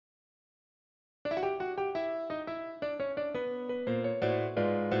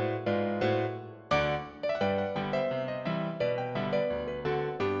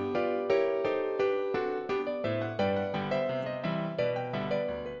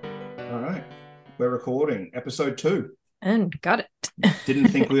we're recording episode 2. And got it. Didn't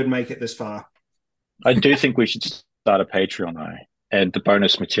think we would make it this far. I do think we should start a Patreon, though. And the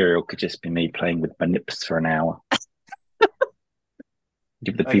bonus material could just be me playing with my nips for an hour.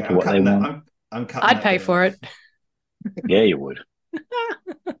 Give the people what they want. I'm cutting I'd pay for it. Yeah, you would.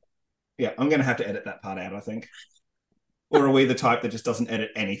 Yeah, I'm going to have to edit that part out, I think. Or are we the type that just doesn't edit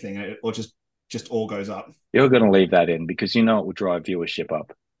anything or just all goes up? You're going to leave that in because you know it will drive viewership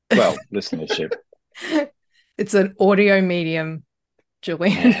up. Well, listenership. It's an audio medium,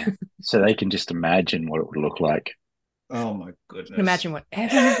 Julian. Yeah. So they can just imagine what it would look like. Oh, my goodness. Imagine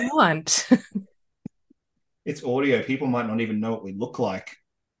whatever you want. It's audio. People might not even know what we look like.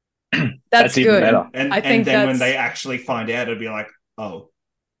 That's even good. better. And then when they actually find out, it'll be like, oh.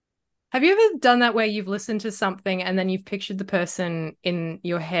 Have you ever done that where you've listened to something and then you've pictured the person in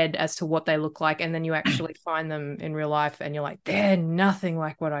your head as to what they look like, and then you actually find them in real life and you're like, they're nothing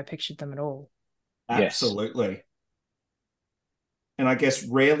like what I pictured them at all? Absolutely. Yes. And I guess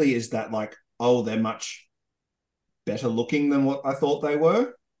rarely is that like, oh, they're much better looking than what I thought they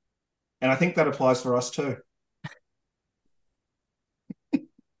were. And I think that applies for us too.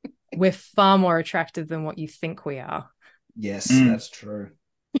 We're far more attractive than what you think we are. Yes, that's true.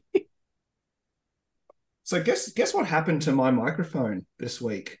 So guess what happened to my microphone this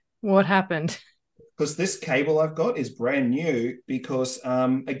week? What happened? Because this cable I've got is brand new because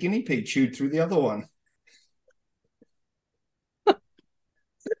a guinea pig chewed through the other one.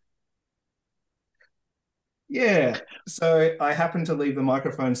 Yeah. So I happened to leave the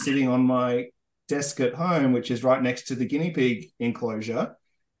microphone sitting on my desk at home, which is right next to the guinea pig enclosure.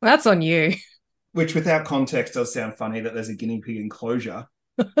 That's on you. Which without context does sound funny that there's a guinea pig enclosure.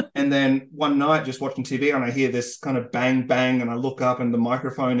 And then one night just watching TV and I hear this kind of bang, bang, and I look up and the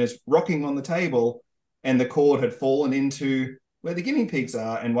microphone is rocking on the table and the cord had fallen into where the guinea pigs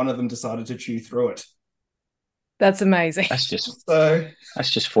are and one of them decided to chew through it. That's amazing. That's just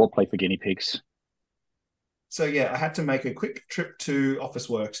foreplay for guinea pigs. So yeah, I had to make a quick trip to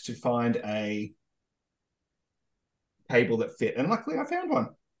Officeworks to find a cable that fit. And luckily I found one.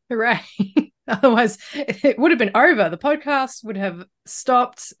 Hooray. Otherwise, it would have been over. The podcast would have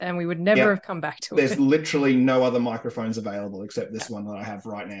stopped and we would never have come back to There's it. There's literally no other microphones available except this one that I have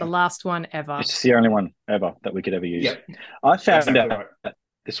right now. The last one ever. It's the only one ever that we could ever use. Yep. I found out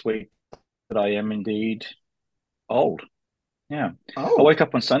this week that I am indeed old. Yeah. Oh. I woke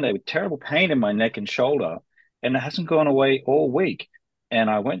up on Sunday with terrible pain in my neck and shoulder, and it hasn't gone away all week. And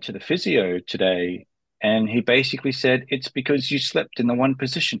I went to the physio today, and he basically said, it's because you slept in the one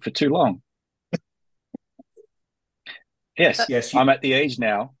position for too long. Yes, I'm at the age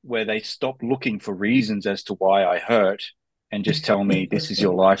now where they stop looking for reasons as to why I hurt and just tell me, this is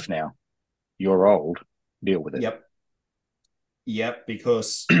your life now. You're old. Deal with it. Yep,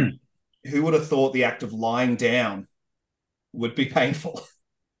 because who would have thought the act of lying down would be painful?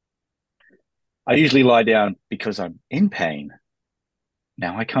 I usually lie down because I'm in pain.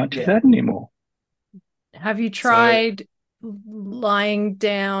 Now I can't do that anymore. Have you tried lying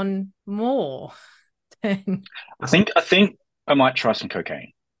down more? I think I might try some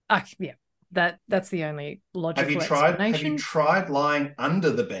cocaine. Yeah, that's the only logical explanation. Have you tried lying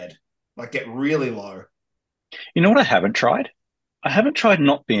under the bed? Like get really low. You know what I haven't tried? I haven't tried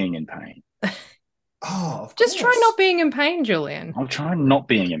not being in pain. Just try not being in pain, Julian. I'll try not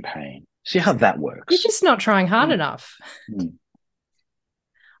being in pain. See how that works. You're just not trying hard enough.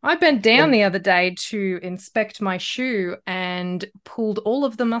 I bent down the other day to inspect my shoe and pulled all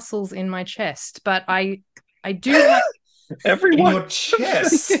of the muscles in my chest. But I do have everyone in your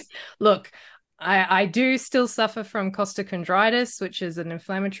chest. Look, I do still suffer from costochondritis, which is an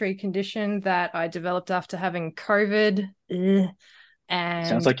inflammatory condition that I developed after having COVID. And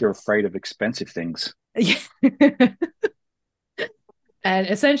sounds like you're afraid of expensive things. Yeah. And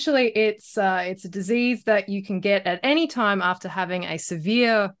essentially, it's a disease that you can get at any time after having a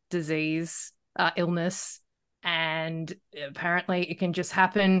severe disease, illness, and apparently it can just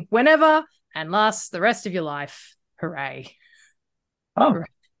happen whenever and last the rest of your life. Hooray! Oh, hooray.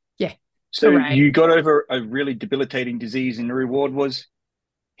 Yeah. So hooray. You got over a really debilitating disease, and the reward was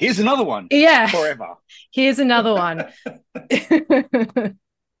here's another one. Yeah, forever. Here's another one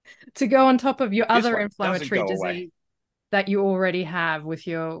to go on top of your other inflammatory disease that you already have with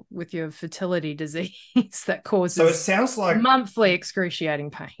your fertility disease that causes so it sounds like monthly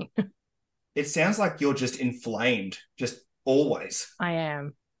excruciating pain. It sounds like you're just inflamed, just always. I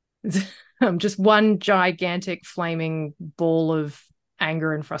am. I'm just one gigantic flaming ball of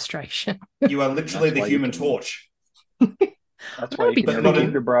anger and frustration. You are literally the Human Torch. That's why you can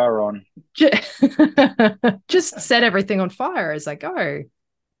keep your bra on. Just set everything on fire as I go.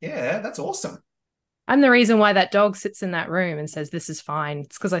 Yeah, that's awesome. I'm the reason why that dog sits in that room and says, "This is fine."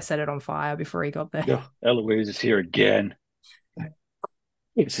 It's because I set it on fire before he got there. Yeah, Eloise is here again.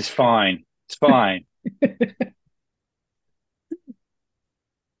 This is fine. It's fine.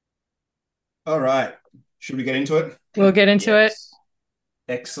 All right. Should we get into it? We'll get into it.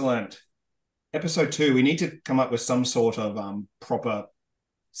 Excellent. Episode 2, we need to come up with some sort of proper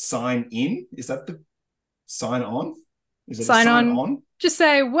sign in. Is that the sign on? Is it Sign a sign on. on? Just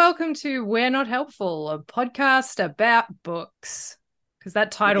say, "Welcome to We're Not Helpful, a podcast about books," because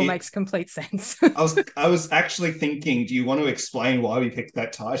that title makes complete sense. I was actually thinking, do you want to explain why we picked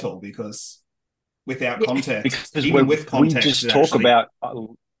that title? Because without context, because even with context, we just talk about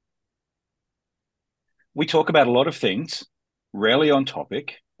we talk about a lot of things, rarely on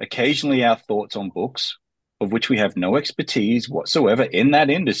topic, occasionally our thoughts on books, of which we have no expertise whatsoever in that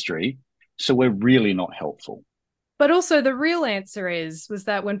industry. So we're really not helpful. But also the real answer was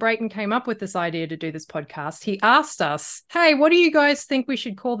that when Brayton came up with this idea to do this podcast, he asked us, "Hey, what do you guys think we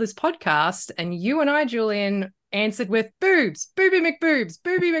should call this podcast?" And you and I, Julian, answered with boobs, Booby McBoobs,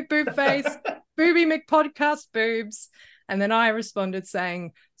 Booby McBoobface, Booby McPodcast boobs. And then I responded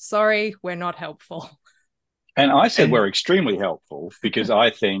saying, "Sorry, we're not helpful." And I said we're extremely helpful because I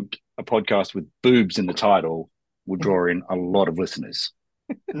think a podcast with boobs in the title would draw in a lot of listeners.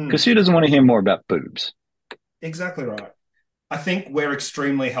 Because who doesn't want to hear more about boobs? Exactly right. I think we're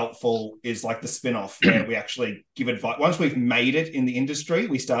extremely helpful is like the spin-off where we actually give advice. Once we've made it in the industry,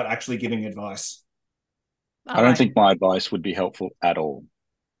 we start actually giving advice. I don't think my advice would be helpful at all.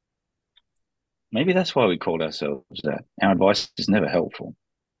 Maybe that's why we called ourselves that. Our advice is never helpful.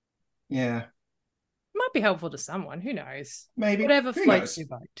 Yeah. Might be helpful to someone. Who knows? Maybe. Whatever floats your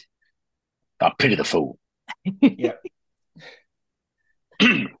boat. I pity the fool. Yeah.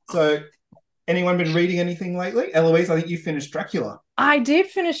 So, anyone been reading anything lately? Eloise, I think you finished Dracula. I did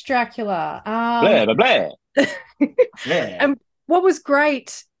finish Dracula. Blah, blah, blah. Yeah. And what was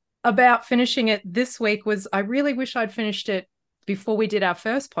great about finishing it this week was I really wish I'd finished it before we did our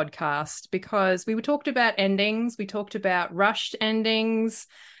first podcast, because we talked about endings. We talked about rushed endings.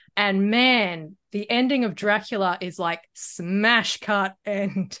 And man, the ending of Dracula is like smash cut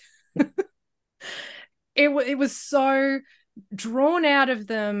end. It was so drawn out of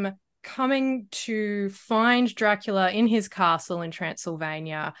them coming to find Dracula in his castle in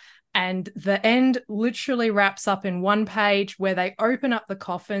Transylvania. And the end literally wraps up in one page where they open up the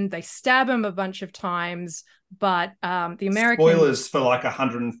coffin, they stab him a bunch of times, but the American... Spoilers for like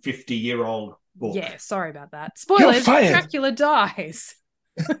 150-year-old book. Yeah, sorry about that. Spoilers, Dracula dies.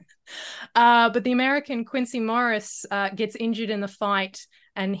 But the American Quincy Morris gets injured in the fight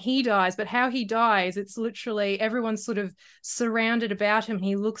and he dies. But how he dies, it's literally everyone's sort of surrounded about him.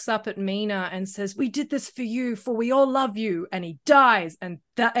 He looks up at Mina and says, "We did this for you, for we all love you." And he dies, and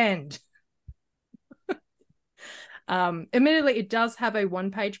the end. Admittedly, it does have a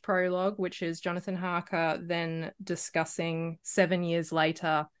one-page prologue, which is Jonathan Harker then discussing 7 years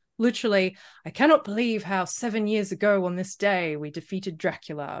later. Literally, "I cannot believe how 7 years ago on this day we defeated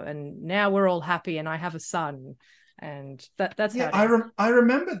Dracula, and now we're all happy, and I have a son." And that's how I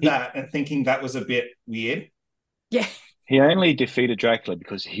remembered that and thinking that was a bit weird. Yeah. He only defeated Dracula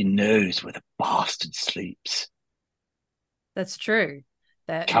because he knows where the bastard sleeps. That's true.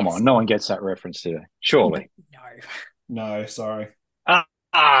 Come on, no one gets that reference today. Surely. No, sorry.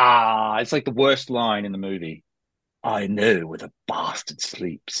 It's like the worst line in the movie. "I know where the bastard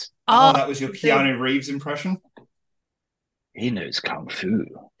sleeps." Oh, that was your Keanu Reeves impression? He knows Kung Fu.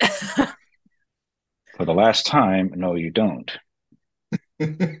 For the last time, no, you don't.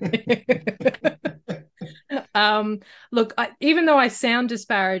 Look, even though I sound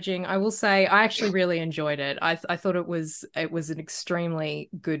disparaging, I will say I actually really enjoyed it. I thought it was an extremely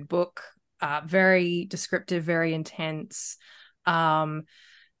good book, very descriptive, very intense. The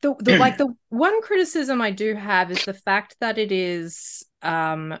one criticism I do have is the fact that it is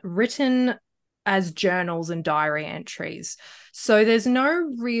written as journals and diary entries. So there's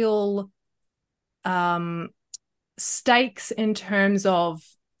no real stakes in terms of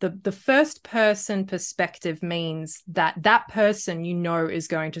the first person perspective means that person is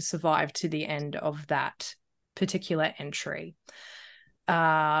going to survive to the end of that particular entry.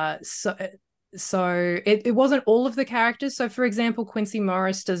 So it wasn't all of the characters. So, for example, Quincy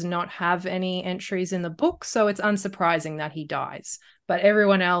Morris does not have any entries in the book, so it's unsurprising that he dies. But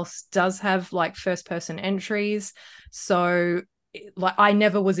everyone else does have like first-person entries. So, like, I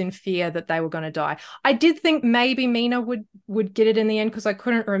never was in fear that they were going to die. I did think maybe Mina would get it in the end because I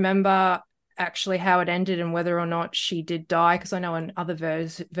couldn't remember actually how it ended and whether or not she did die, because I know in other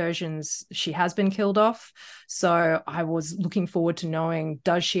versions she has been killed off. So I was looking forward to knowing,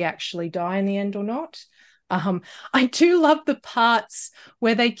 does she actually die in the end or not? I do love the parts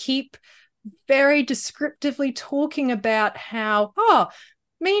where they keep very descriptively talking about how,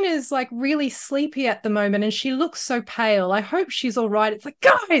 Mina's like really sleepy at the moment and she looks so pale. I hope she's all right. It's like,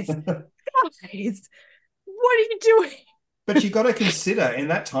 guys, what are you doing? But you got to consider, in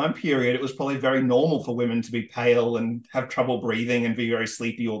that time period, it was probably very normal for women to be pale and have trouble breathing and be very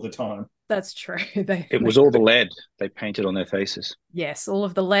sleepy all the time. That's true. It was all the lead they painted on their faces. Yes, all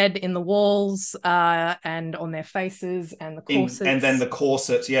of the lead in the walls and on their faces and the corsets. And then the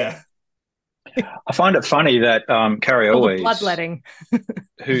corsets, yeah. I find it funny that Carrie all Always, the bloodletting,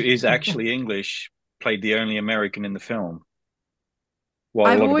 who is actually English, played the only American in the film,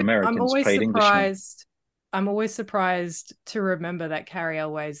 while a lot of Americans played Englishmen. I'm always surprised to remember that Carrie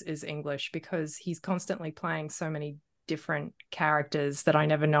Elways is English, because he's constantly playing so many different characters that I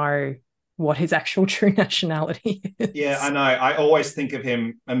never know what his actual true nationality is. Yeah, I know. I always think of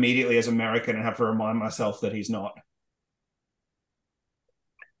him immediately as American and have to remind myself that he's not.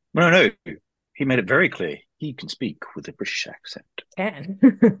 No. He made it very clear he can speak with a British accent. Can.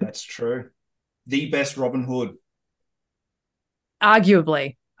 That's true. The best Robin Hood.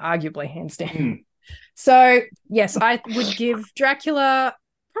 Arguably, hands down. So, yes, I would give Dracula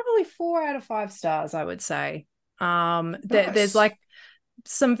probably 4 out of 5 stars, I would say. Nice. There's like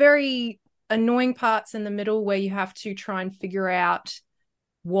some very annoying parts in the middle where you have to try and figure out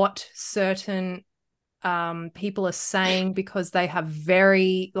what certain people are saying, because they have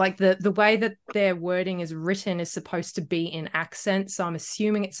very, like, the way that their wording is written is supposed to be in accent. So I'm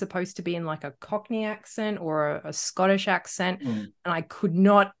assuming it's supposed to be in like a Cockney accent or a Scottish accent. And I could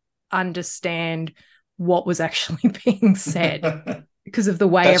not understand what was actually being said because of the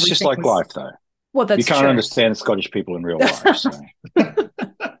way that's just like life, though. Well, that's you can't true. Understand Scottish people in real life. So.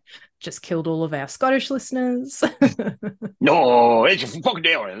 Just killed all of our Scottish listeners. No, it's a fucking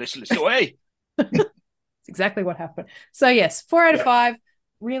deal. Listen, hey. That's exactly what happened. So yes, 4 out of 5.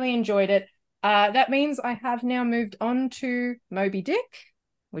 Really enjoyed it. That means I have now moved on to Moby Dick,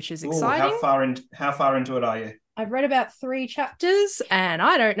 which is exciting. How far into it are you? I've read about 3 chapters and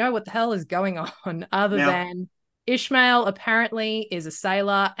I don't know what the hell is going on other than Ishmael apparently is a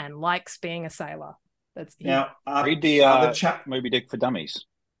sailor and likes being a sailor. That's read the Moby Dick for Dummies.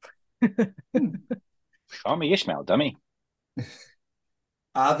 Show me Ishmael, dummy.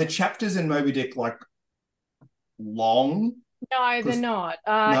 Are the chapters in Moby Dick like long? No, they're not.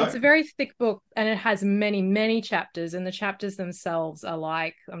 No? It's a very thick book and it has many, many chapters, and the chapters themselves are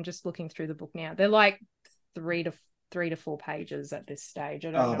like, I'm just looking through the book now. They're like 3 to 4 pages at this stage.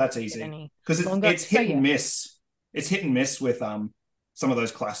 I don't know. That's easy. Because it's hit and miss. It's hit and miss with some of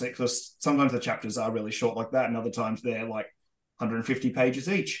those classics. Because sometimes the chapters are really short like that, and other times they're like 150 pages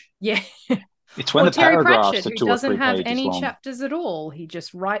each. Yeah. It's when the Terry paragraphs Pratchett, are 2 or 3 pages long. Who doesn't have any chapters at all. He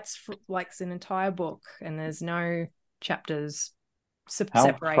just writes like an entire book, and there's no chapters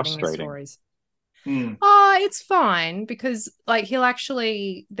separating the stories. It's fine, because like he'll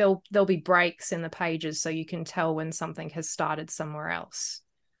actually there'll be breaks in the pages so you can tell when something has started somewhere else.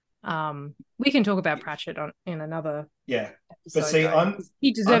 We can talk about Pratchett in another episode, but see,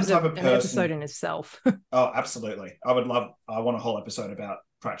 he deserves an episode in himself. Oh, absolutely. I want a whole episode about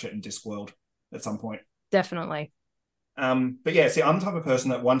Pratchett and Discworld at some point. Definitely. But yeah, see, I'm the type of person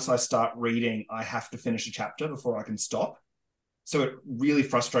that once I start reading, I have to finish a chapter before I can stop. So it really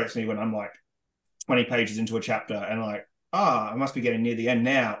frustrates me when I'm like 20 pages into a chapter and like, I must be getting near the end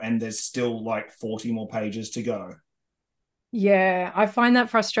now, and there's still like 40 more pages to go. Yeah, I find that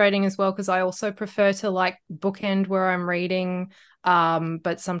frustrating as well, because I also prefer to like bookend where I'm reading.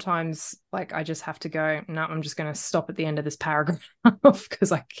 But sometimes like I just have to go, no, I'm just going to stop at the end of this paragraph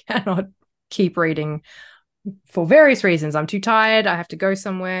because I cannot keep reading for various reasons. I'm too tired. I have to go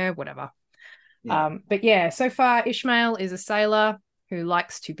somewhere, whatever. Yeah. But yeah, so far Ishmael is a sailor who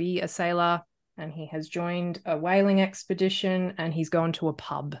likes to be a sailor, and he has joined a whaling expedition and he's gone to a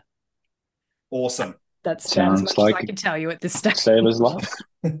pub. Awesome. That sounds much like I can tell you at this stage. Sailor's life.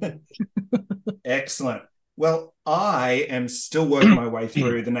 Excellent. Well, I am still working my way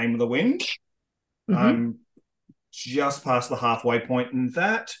through The Name of the Wind. Mm-hmm. I'm just past the halfway point in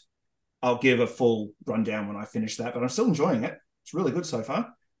that. I'll give a full rundown when I finish that, but I'm still enjoying it. It's really good so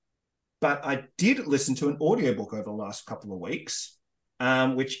far. But I did listen to an audiobook over the last couple of weeks,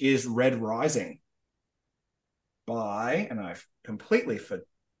 which is Red Rising by, and I've completely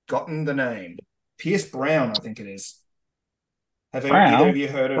forgotten the name, Pierce Brown, I think it is. Have either of you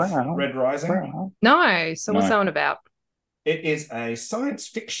heard of Red Rising? No. So what's that one about? It is a science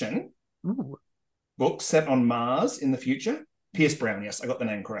fiction Ooh. book set on Mars in the future. Pierce Brown, yes, I got the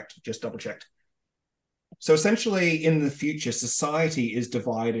name correct. Just double checked. So essentially, in the future, society is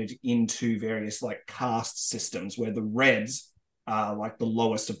divided into various like caste systems where the Reds are like the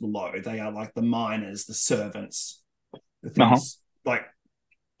lowest of the low. They are like the miners, the servants, the things like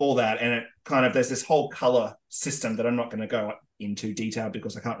all that. And it kind of, there's this whole color system that I'm not going to go into detail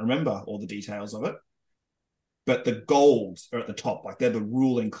because I can't remember all the details of it. But the golds are at the top, like they're the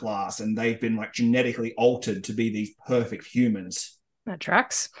ruling class, and they've been like genetically altered to be these perfect humans. That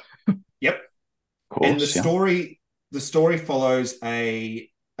tracks. Yep. Course, And the story follows a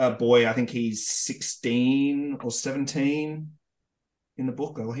boy, I think he's 16 or 17 in the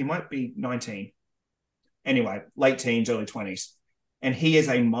book. Or he might be 19. Anyway, late teens, early 20s. And he is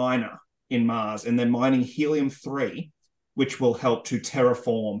a miner in Mars, and they're mining helium-3, which will help to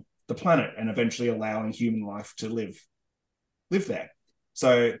terraform the planet and eventually allowing human life to live there.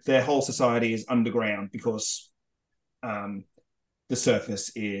 So their whole society is underground because the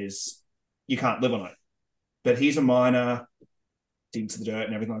surface is, you can't live on it. But he's a miner, digs the dirt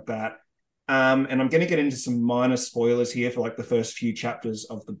and everything like that. And I'm going to get into some minor spoilers here for like the first few chapters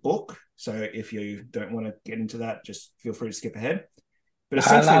of the book. So if you don't want to get into that, just feel free to skip ahead. But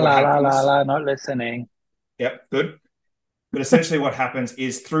essentially what happens... not listening. Yep, good. But essentially what happens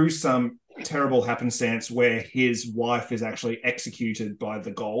is through some terrible happenstance where his wife is actually executed by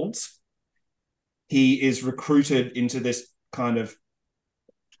the Golds, he is recruited into this kind of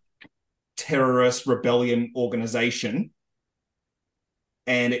terrorist rebellion organization.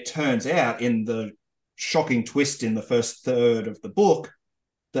 And it turns out, in the shocking twist in the first third of the book,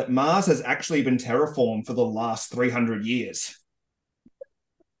 that Mars has actually been terraformed for the last 300 years.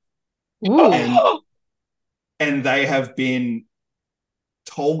 Ooh. And they have been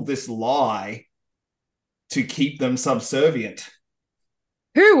told this lie to keep them subservient.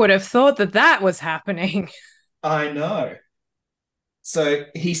 Who would have thought that that was happening? I know. So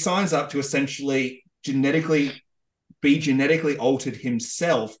he signs up to essentially be genetically altered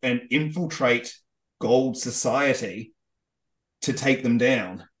himself and infiltrate Gold society to take them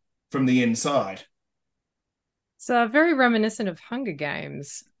down from the inside. It's very reminiscent of Hunger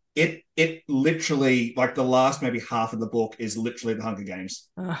Games. It literally, like the last maybe half of the book is literally the Hunger Games.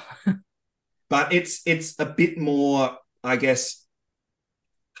 But it's a bit more, I guess,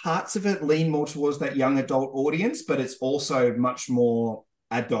 parts of it lean more towards that young adult audience, but it's also much more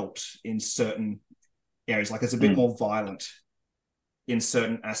adult in certain areas. Like it's a bit more violent in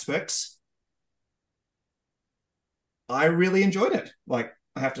certain aspects. I really enjoyed it. Like,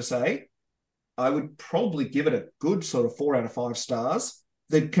 I have to say, I would probably give it a good sort of 4 out of 5 stars.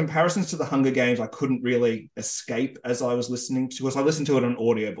 The comparisons to the Hunger Games I couldn't really escape as I was listening to, because I listened to it on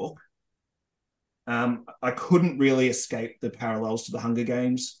audiobook. I couldn't really escape the parallels to the Hunger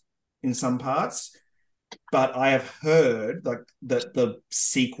Games in some parts, but I have heard like that the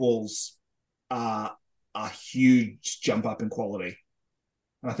sequels are a huge jump up in quality.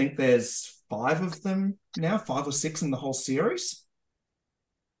 And I think there's 5 of them now, 5 or 6 in the whole series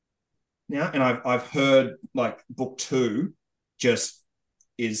now. And I've heard like book 2 just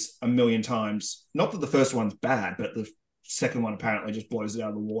is a million times, not that the first one's bad, but the second one apparently just blows it out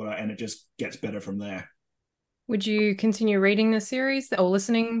of the water, and it just gets better from there. Would you continue reading the series or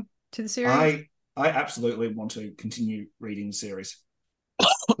listening to the series? I absolutely want to continue reading the series.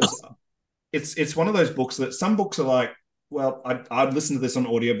 It's one of those books that some books are like, well, I'd listen to this on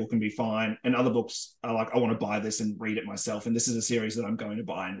audiobook and be fine, and other books are like, I want to buy this and read it myself, and this is a series that I'm going to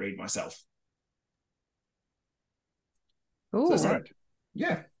buy and read myself. Oh, so right.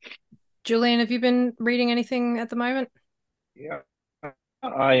 Yeah. Julian, have you been reading anything at the moment? Yeah,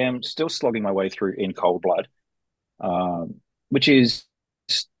 I am still slogging my way through In Cold Blood, which is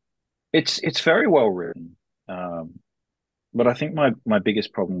it's very well written, but I think my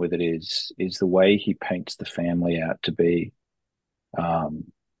biggest problem with it is the way he paints the family out to be. I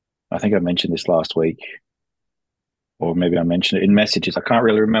think I mentioned this last week, or maybe I mentioned it in messages. I can't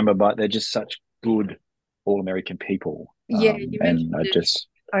really remember, but they're just such good all-American people. Yeah, you mentioned it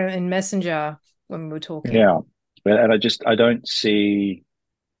in Messenger when we were talking. Yeah, and I don't see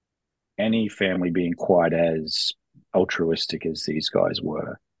any family being quite as altruistic as these guys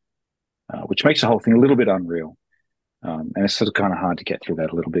were, which makes the whole thing a little bit unreal. And it's sort of kind of hard to get through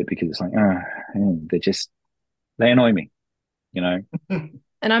that a little bit because it's like, they annoy me, you know.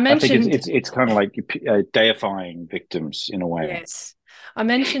 And I mentioned, I think it's kind of like deifying victims in a way. Yes, I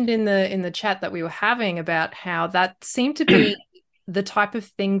mentioned in the chat that we were having about how that seemed to be the type of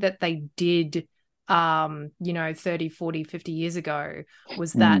thing that they did 30, 40, 50 years ago,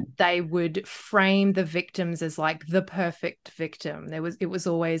 was that they would frame the victims as like the perfect victim. It was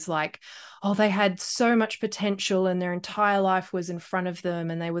always like, oh, they had so much potential and their entire life was in front of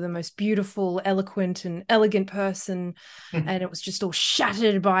them and they were the most beautiful, eloquent and elegant person. And it was just all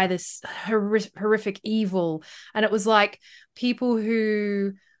shattered by this horrific evil. And it was like people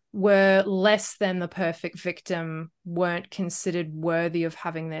who were less than the perfect victim weren't considered worthy of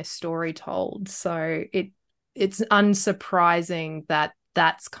having their story told. So it's unsurprising that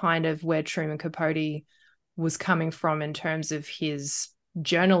that's kind of where Truman Capote was coming from in terms of his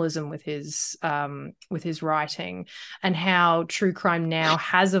journalism with his writing, and how true crime now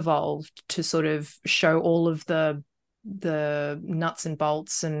has evolved to sort of show all of the nuts and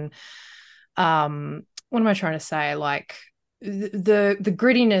bolts and what am I trying to say, like the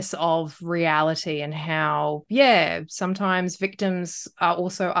grittiness of reality, and how sometimes victims are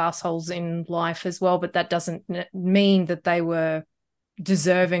also assholes in life as well, but that doesn't mean that they were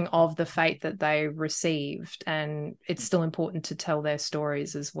deserving of the fate that they received, and it's still important to tell their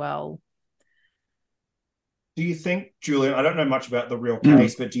stories as well. Do you think, Julian, I don't know much about the real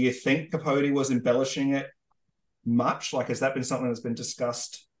case, but do you think Capote was embellishing it much? Like, has that been something that's been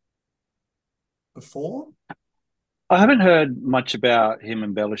discussed before? I haven't heard much about him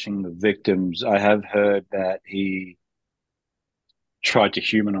embellishing the victims. I have heard that he tried to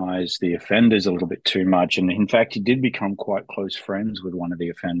humanize the offenders a little bit too much. And in fact, he did become quite close friends with one of the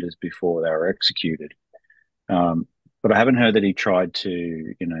offenders before they were executed. But I haven't heard that he tried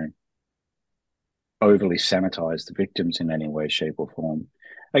to, overly sanitize the victims in any way, shape, or form.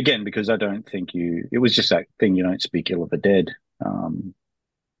 Again, because I don't think it was just that thing, you don't speak ill of the dead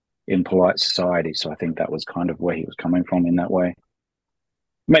in polite society. So I think that was kind of where he was coming from in that way.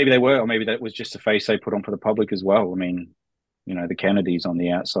 Maybe they were, or maybe that was just a face they put on for the public as well. I mean, the Kennedys on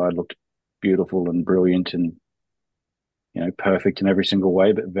the outside looked beautiful and brilliant and, perfect in every single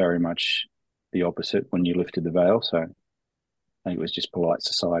way, but very much the opposite when you lifted the veil. So I think it was just polite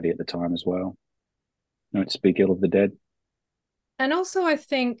society at the time as well. Don't speak ill of the dead. And also, I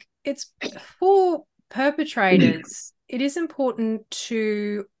think it's for perpetrators, it is important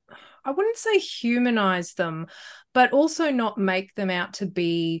to, I wouldn't say humanize them, but also not make them out to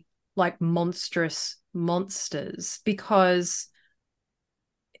be like monstrous monsters, because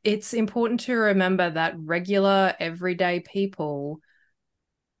it's important to remember that regular everyday people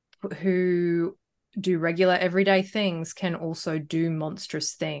who do regular everyday things can also do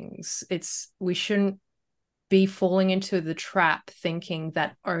monstrous things. We shouldn't be falling into the trap thinking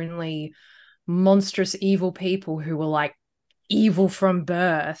that only monstrous evil people who were like evil from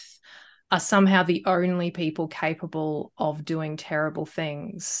birth are somehow the only people capable of doing terrible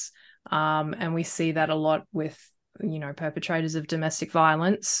things. And we see that a lot with, perpetrators of domestic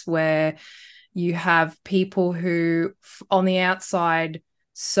violence, where you have people who on the outside,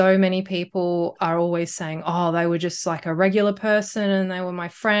 so many people are always saying, oh, they were just like a regular person and they were my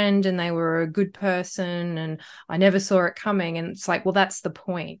friend and they were a good person and I never saw it coming. And it's like, well, that's the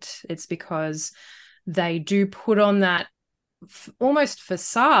point. It's because they do put on that almost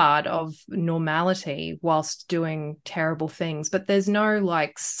facade of normality whilst doing terrible things, but there's no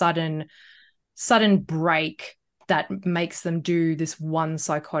like sudden break that makes them do this one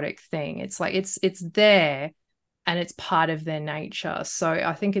psychotic thing. It's like it's there and it's part of their nature. So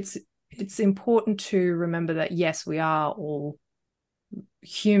I think it's important to remember that yes, we are all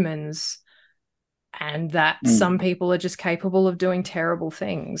humans, and that some people are just capable of doing terrible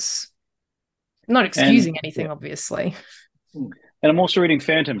things. Not excusing anything, obviously. And I'm also reading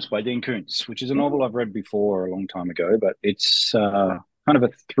Phantoms by Dean Koontz, which is a novel I've read before a long time ago, but it's kind of a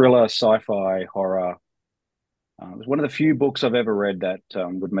thriller, sci-fi, horror. It was one of the few books I've ever read that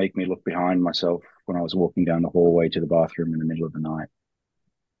would make me look behind myself when I was walking down the hallway to the bathroom in the middle of the night.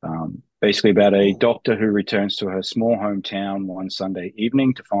 Basically about a doctor who returns to her small hometown one Sunday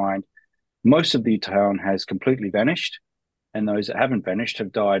evening to find most of the town has completely vanished, and those that haven't vanished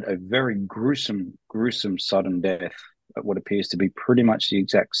have died a very gruesome, sudden death at what appears to be pretty much the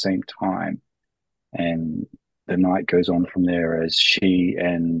exact same time. And the night goes on from there as she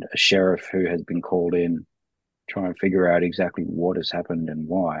and a sheriff who has been called in try and figure out exactly what has happened and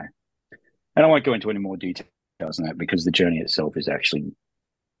why. And I won't go into any more details than that because the journey itself is actually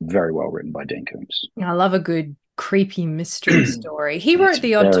very well written by Dean Koontz. I love a good creepy mystery story. He wrote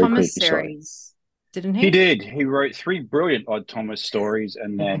the Odd Thomas series, didn't he? He did. He wrote 3 brilliant Odd Thomas stories,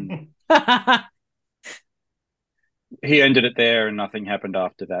 and then he ended it there and nothing happened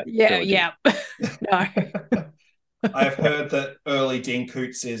after that. Yeah. No. I've heard that early Dean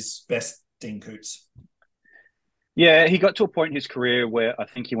Koontz is best Dean Koontz. Yeah, he got to a point in his career where I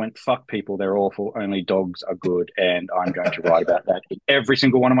think he went, fuck people, they're awful, only dogs are good, and I'm going to write about that in every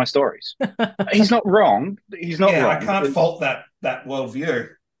single one of my stories. He's not wrong. He's not Yeah, I wrong. can't fault that worldview.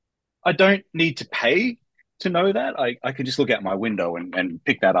 I don't need to pay to know that. I can just look out my window and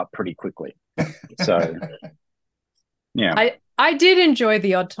pick that up pretty quickly. So, yeah. I did enjoy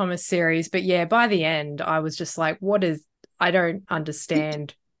the Odd Thomas series, but yeah, by the end, I was just like, I don't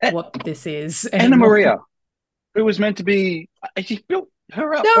understand what this is Anna anymore. Maria, who was meant to be, he built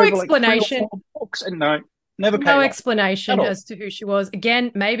her up No over like 3 or 4 explanation. books, and no, never paid No off at explanation all. as to who she was.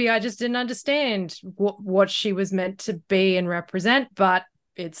 Again, maybe I just didn't understand what she was meant to be and represent, but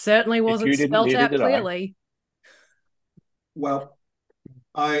it certainly If wasn't you didn't, spelt neither out did I. clearly. Well,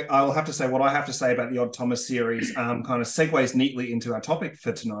 I will have to say what I have to say about the Odd Thomas series kind of segues neatly into our topic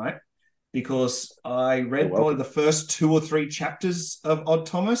for tonight because I You're read probably welcome. the first 2 or 3 chapters of Odd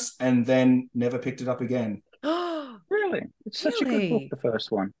Thomas and then never picked it up again. Really? It's such a good book, Really? the first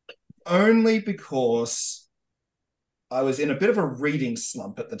one. Only because I was in a bit of a reading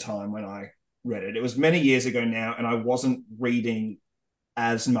slump at the time when I read it. It was many years ago now, and I wasn't reading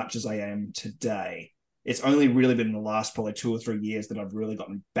as much as I am today. It's only really been in the last probably 2 or 3 years that I've really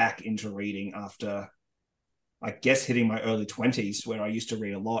gotten back into reading after, I guess, hitting my early 20s, where I used to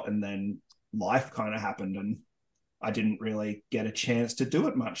read a lot and then life kind of happened and I didn't really get a chance to do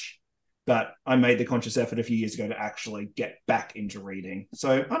it much. But I made the conscious effort a few years ago to actually get back into reading.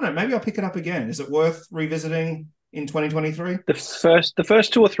 So I don't know, maybe I'll pick it up again. Is it worth revisiting in 2023? The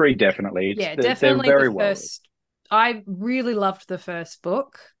first 2 or 3 definitely. Yeah, They're definitely the very well written. first. I really loved the first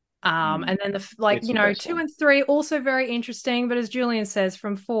book. And then It's the best 2 one. and 3 also very interesting, but as Julian says,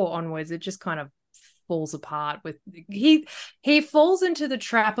 from 4 onwards, it just kind of falls apart with he falls into the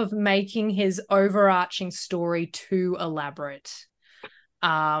trap of making his overarching story too elaborate.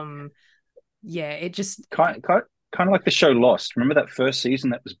 Yeah, it just Kind of like the show Lost. Remember that first season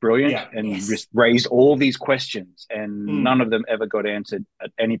that was brilliant Yeah. and yes. just raised all these questions, and Mm. none of them ever got answered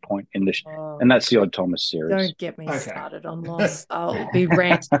at any point in the. Oh, And that's the Odd Thomas series. don't get me Okay. started on Lost. I'll be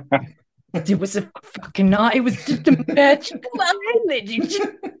ranting. It was a fucking night. It was just a magical island.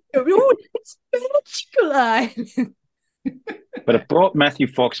 Oh, it's a magical island. But it brought Matthew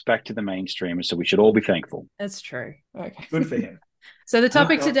Fox back to the mainstream, so we should all be thankful. That's true. Okay. Good for him. So the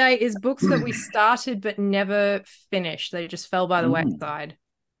topic today is books that we started but never finished. They just fell by the wayside.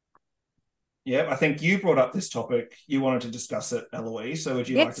 Yeah, I think you brought up this topic. You wanted to discuss it, Eloise. So would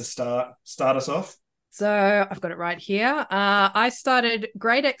you like to start us off? So I've got it right here. I started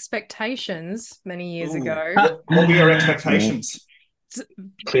Great Expectations many years ago. What were your expectations?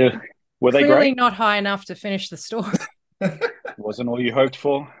 Were they Clearly great? not high enough to finish the story. Wasn't all you hoped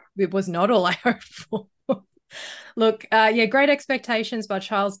for? It was not all I hoped for. Look, Great Expectations by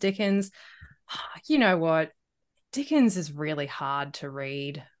Charles Dickens. You know what? Dickens is really hard to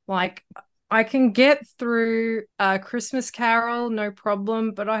read. Like, I can get through Christmas Carol, no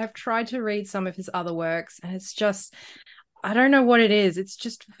problem, but I have tried to read some of his other works, and it's just, I don't know what it is. It's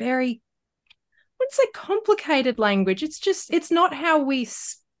just very, I wouldn't say complicated language. It's not how we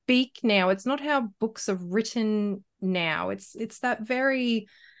speak now. It's not how books are written now. It's that very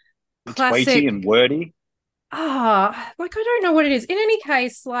classic, weighty and wordy. I don't know what it is. In any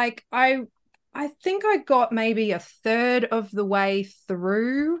case, like I think I got maybe a third of the way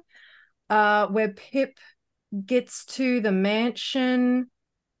through where Pip gets to the mansion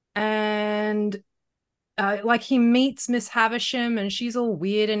and he meets Miss Havisham and she's all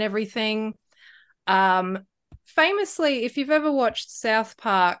weird and everything. Famously, if you've ever watched South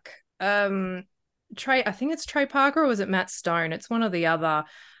Park, I think it's Trey Parker or was it Matt Stone? It's one or the other.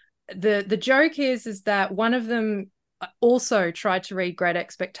 The joke is that one of them also tried to read Great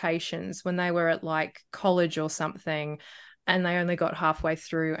Expectations when they were at like college or something, and they only got halfway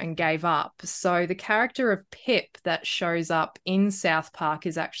through and gave up. So the character of Pip that shows up in South Park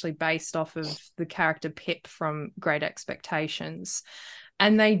is actually based off of the character Pip from Great Expectations.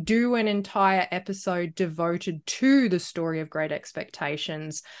 And they do an entire episode devoted to the story of Great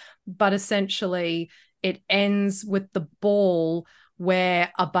Expectations. But essentially, it ends with the ball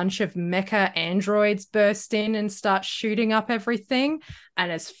where a bunch of mecha androids burst in and start shooting up everything.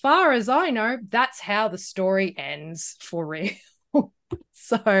 And as far as I know, that's how the story ends for real.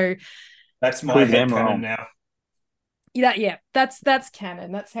 So that's my headcanon now. Yeah, that's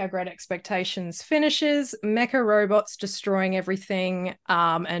canon. That's how Great Expectations finishes. Mecha robots destroying everything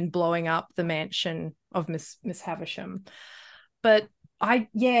and blowing up the mansion of Miss Havisham. But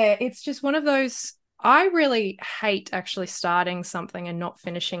it's just one of those. I really hate actually starting something and not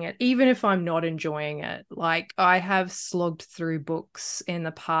finishing it, even if I'm not enjoying it. Like, I have slogged through books in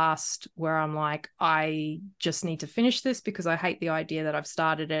the past where I'm like, I just need to finish this because I hate the idea that I've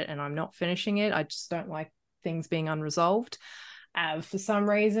started it and I'm not finishing it. I just don't like things being unresolved. For some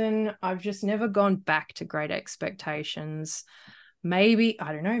reason, I've just never gone back to Great Expectations. Maybe,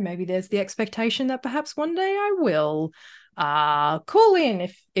 I don't know, maybe there's the expectation that perhaps one day I will. Call in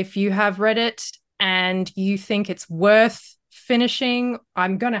if you have read it and you think it's worth finishing.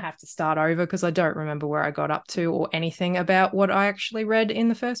 I'm going to have to start over because I don't remember where I got up to or anything about what I actually read in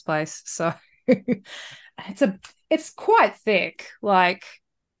the first place. So it's quite thick. Like,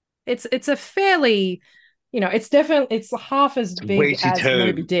 it's a fairly, it's half as big weighty as tome.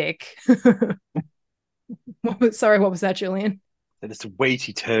 Moby Dick. Sorry, what was that, Julian? It's a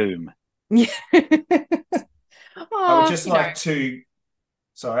weighty tome. Yeah. I would just like to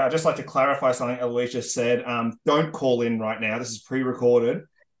I'd just like to clarify something Eloise just said. Don't call in right now. This is pre-recorded.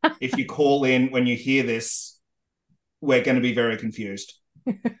 If you call in when you hear this, we're going to be very confused.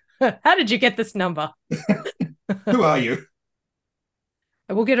 How did you get this number? Who are you?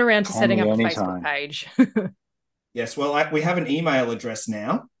 We'll get around to setting up a anytime. Facebook page. Yes, well, we have an email address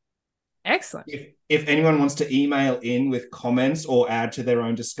now. Excellent. If anyone wants to email in with comments or add to their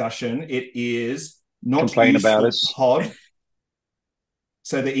own discussion, it is not complain about us pod.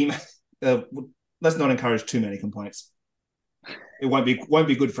 So the email, let's not encourage too many complaints. It won't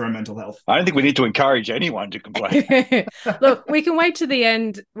be good for our mental health. I don't think we need to encourage anyone to complain. Look, we can wait to the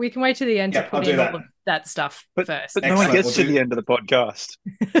end. We can wait to the end to put in all of that stuff first. But no one gets to the end of the podcast.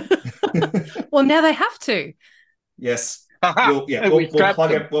 Well, now they have to. Yes. We'll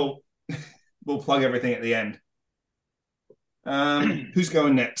plug everything at the end. Who's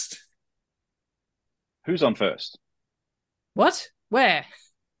going next? Who's on first? What? Where?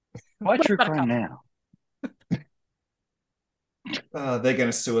 Why true crime now? They're going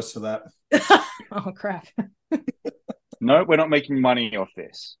to sue us for that. Oh, crap. No, we're not making money off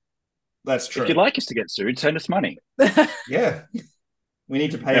this. That's true. If you'd like us to get sued, send us money. Yeah. We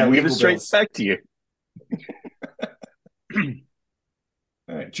need to pay and our we'll give legal it straight bills. back to you.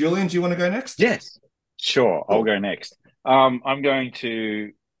 All right. Julian, do you want to go next? Yes. Sure, I'll go next. I'm going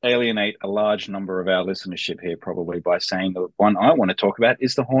to alienate a large number of our listenership here probably by saying the one I want to talk about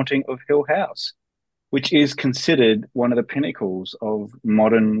is The Haunting of Hill House, which is considered one of the pinnacles of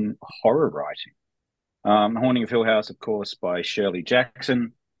modern horror writing. The Haunting of Hill House, of course, by Shirley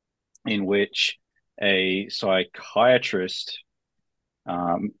Jackson, in which a psychiatrist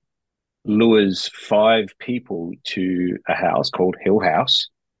lures 5 people to a house called Hill House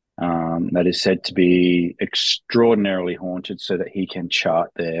that is said to be extraordinarily haunted so that he can chart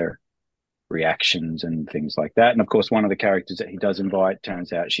their reactions and things like that. And of course, one of the characters that he does invite,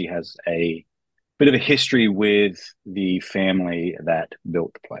 turns out she has a bit of a history with the family that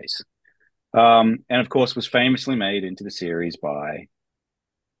built the place. And of course, was famously made into the series by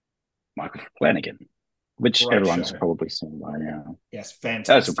Michael Flanagan, which everyone's probably seen by now. Yes,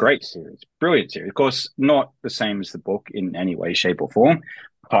 fantastic. That's a great series, brilliant series. Of course, not the same as the book in any way, shape, or form,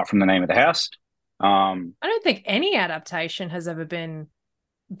 apart from the name of the house. I don't think any adaptation has ever been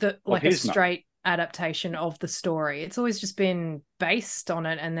a straight adaptation of the story. It's always just been based on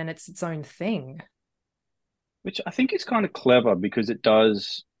it, and then it's its own thing. Which I think is kind of clever because it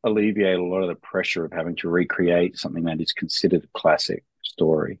does alleviate a lot of the pressure of having to recreate something that is considered a classic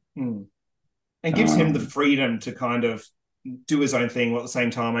story. And gives him the freedom to kind of do his own thing, while at the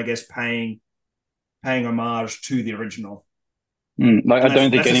same time, I guess, paying homage to the original. I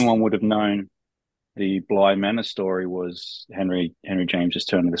don't think anyone would have known the Bly Manor story was Henry James's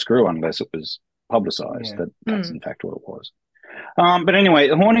Turn of the Screw unless it was publicized that that's in fact what it was. But anyway,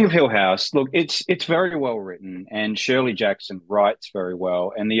 The Haunting of Hill House, look, it's very well written, and Shirley Jackson writes very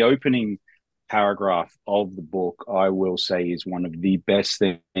well. And the opening paragraph of the book, I will say, is one of the best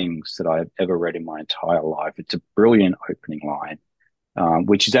things that I've ever read in my entire life. It's a brilliant opening line,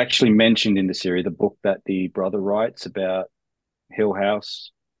 which is actually mentioned in the series, the book that the brother writes about Hill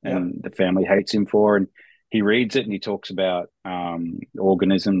House and the family hates him for. And he reads it and he talks about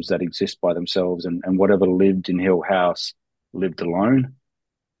organisms that exist by themselves, and whatever lived in Hill House lived alone.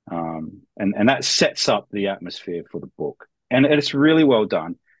 And that sets up the atmosphere for the book. And it's really well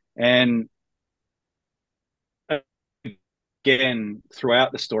done. And again,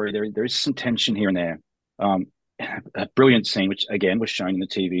 throughout the story, there is some tension here and there. A brilliant scene, which again was shown in the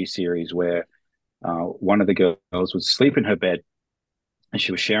TV series, where one of the girls was asleep in her bed and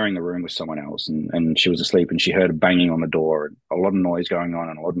she was sharing the room with someone else, and she was asleep and she heard a banging on the door and a lot of noise going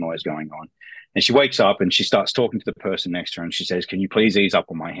on. And she wakes up and she starts talking to the person next to her and she says, "Can you please ease up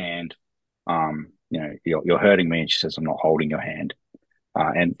on my hand? you're hurting me. And she says, I'm not holding your hand.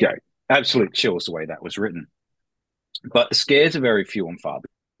 And absolute chills the way that was written. But the scares are very few and far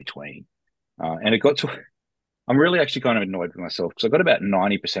between. And it got to, I'm really actually kind of annoyed with myself because I got about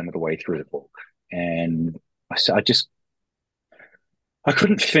 90% of the way through the book. And I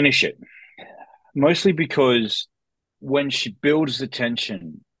couldn't finish it, mostly because when she builds the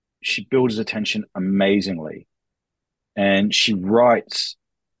tension amazingly. And she writes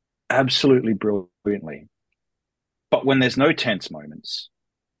absolutely brilliantly. But when there's no tense moments,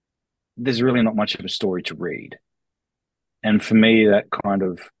 there's really not much of a story to read. And for me,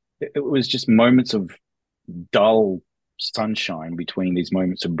 it was just moments of dull sunshine between these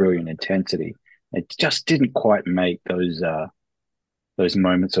moments of brilliant intensity. It just didn't quite make those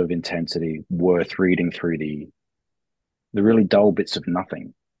moments of intensity worth reading through the really dull bits of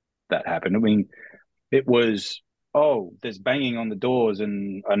nothing that happened. I mean, it was, oh, there's banging on the doors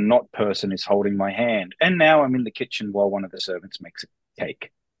and a not person is holding my hand. And now I'm in the kitchen while one of the servants makes a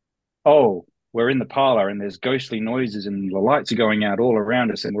cake. Oh, we're in the parlor and there's ghostly noises and the lights are going out all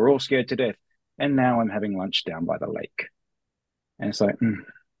around us and we're all scared to death. And now I'm having lunch down by the lake. And it's like,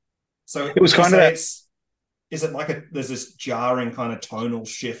 So it was kind of that. Is it like there's this jarring kind of tonal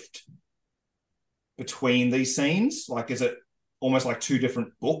shift between these scenes? Like, is it almost like two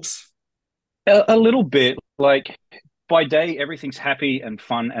different books? A little bit. Like, by day, everything's happy and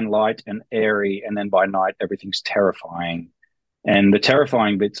fun and light and airy. And then by night, everything's terrifying. And the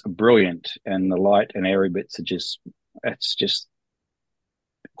terrifying bits are brilliant. And the light and airy bits it's just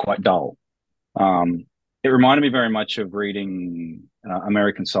quite dull. It reminded me very much of reading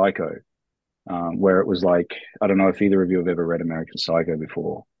American Psycho, where it was like, I don't know if either of you have ever read American Psycho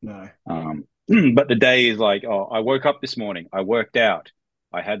before. No. But the day is like, oh, I woke up this morning, I worked out,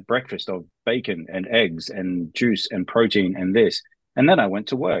 I had breakfast of bacon and eggs and juice and protein and this. And then I went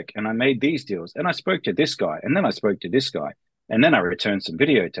to work and I made these deals and I spoke to this guy and then I spoke to this guy and then I returned some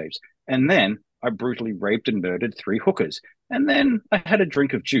videotapes and then I brutally raped and murdered 3 hookers and then I had a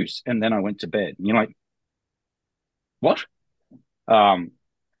drink of juice and then I went to bed. And you're like, what? And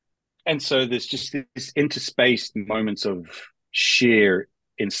so there's just this interspaced moments of sheer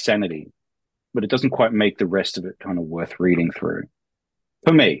insanity, but it doesn't quite make the rest of it kind of worth reading through.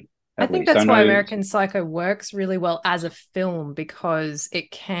 For me, I at think least. that's why American Psycho works really well as a film, because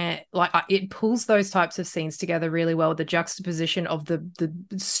it can't, like, it pulls those types of scenes together really well. The juxtaposition of the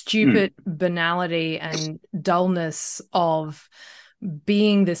stupid banality and dullness of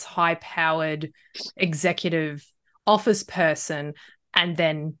being this high-powered executive office person and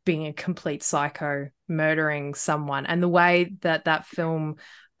then being a complete psycho murdering someone, and the way that that film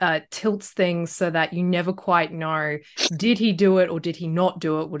tilts things so that you never quite know, did he do it or did he not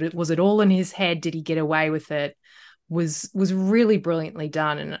do it? Was it all in his head? Did he get away with it? Was really brilliantly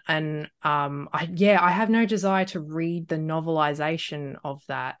done. And I have no desire to read the novelization of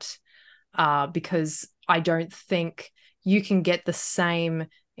that because I don't think you can get the same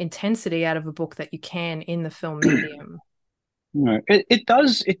intensity out of a book that you can in the film medium. No, it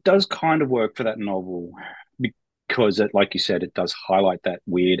does kind of work for that novel, because like you said, it does highlight that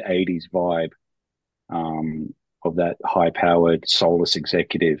weird 80s vibe of that high-powered, soulless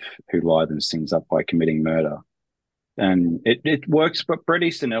executive who livens things up by committing murder. And it works, but Bret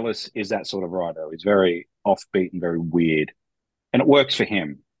Easton Ellis is that sort of writer. He's very offbeat and very weird. And it works for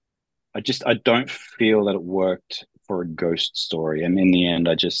him. I don't feel that it worked for a ghost story. And in the end,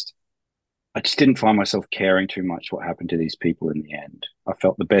 I just didn't find myself caring too much what happened to these people in the end. I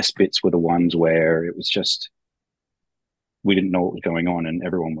felt the best bits were the ones where it was just, we didn't know what was going on and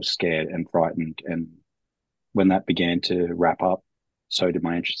everyone was scared and frightened. And when that began to wrap up, so did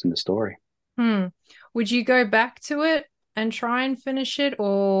my interest in the story. Would you go back to it and try and finish it?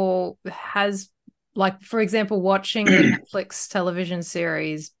 Or has, like, for example, watching the Netflix television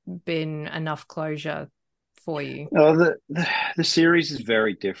series been enough closure for you? Oh, the series is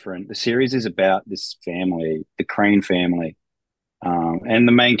very different. The series is about this family, the Crane family. And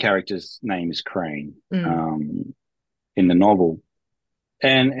the main character's name is Crane. In the novel,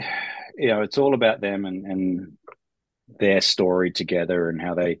 and it's all about them and their story together and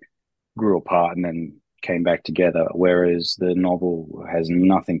how they grew apart and then came back together, whereas the novel has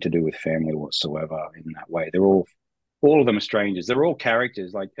nothing to do with family whatsoever in that way. They're all of them are strangers. They're all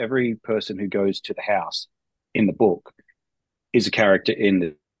characters. Like, every person who goes to the house in the book is a character in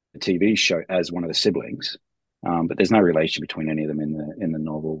the TV show as one of the siblings, but there's no relation between any of them in the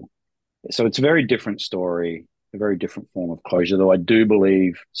novel. So it's a very different story, a very different form of closure, though I do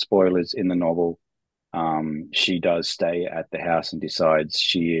believe, spoilers, in the novel, she does stay at the house and decides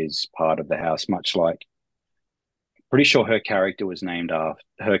she is part of the house, much like, pretty sure her character was named after,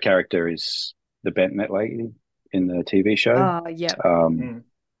 her character is the Bentnet lady in the TV show. Yeah. Mm.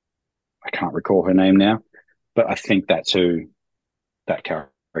 I can't recall her name now, but I think that's who that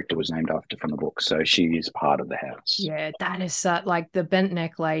character was named after from the book. So she is part of the house. Yeah, that is like the bent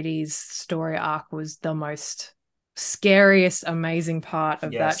neck lady's story arc was the most scariest, amazing part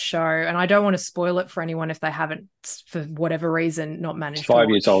of that show. And I don't want to spoil it for anyone if they haven't, for whatever reason, not managed to watch. 5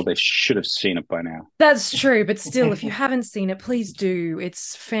 years old, they should have seen it by now. That's true, but still, if you haven't seen it, please do.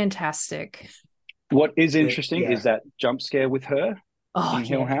 It's fantastic. What is interesting is that jump scare with her in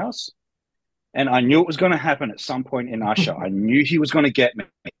Hill House. And I knew it was going to happen at some point in Usher. I knew he was going to get me.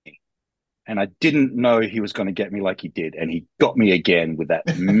 And I didn't know he was going to get me like he did. And he got me again with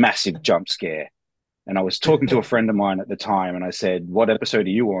that massive jump scare. And I was talking to a friend of mine at the time, and I said, what episode are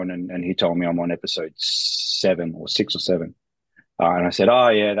you on? And he told me I'm on episode 7 or 6 or 7. And I said, oh,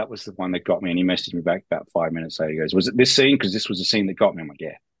 yeah, that was the one that got me. And he messaged me back about 5 minutes later. He goes, was it this scene? Because this was the scene that got me. I'm like,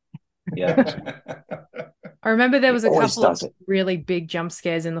 yeah. Yeah. I remember there was a couple of really big jump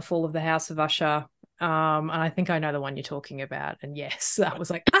scares in the Fall of the House of Usher. And I think I know the one you're talking about. And yes, that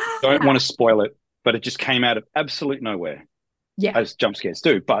was like, Don't want to spoil it, but it just came out of absolute nowhere. Yeah. As jump scares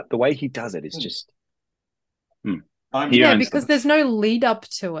do. But the way he does it is just... because there's no lead up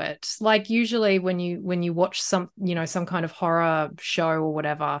to it. Like usually when you watch some kind of horror show or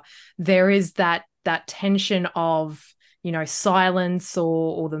whatever, there is that tension of silence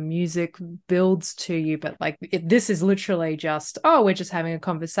or the music builds to you, but like this is literally just we're just having a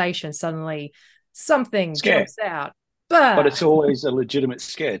conversation, suddenly something jumps out, but it's always a legitimate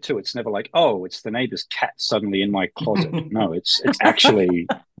scare too. It's never like, oh, it's the neighbor's cat suddenly in my closet. No, it's actually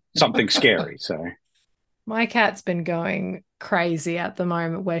something scary. So my cat's been going crazy at the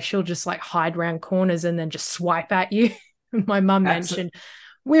moment where she'll just like hide around corners and then just swipe at you. My mum mentioned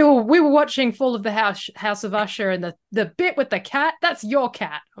we were watching Fall of the House of Usher, and the bit with the cat, that's your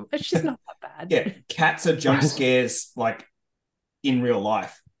cat. She's not that bad. Yeah, cats are jump scares like in real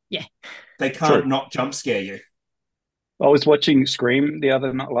life. Yeah. They can't not jump scare you. I was watching Scream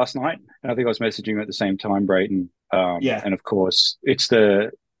last night, and I think I was messaging you at the same time, Brayton. And of course, it's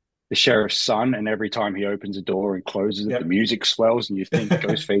the sheriff's son, and every time he opens a door and closes it, the music swells, and you think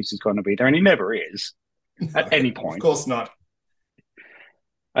Ghostface is going to be there, and he never is at any point. Of course not.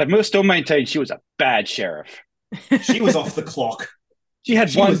 I must still maintain she was a bad sheriff. She was off the clock. She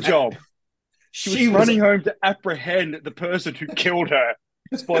had one job. She was running home to apprehend the person who killed her.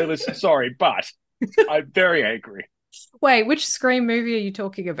 Spoilers, sorry, but I'm very angry. Wait, which Scream movie are you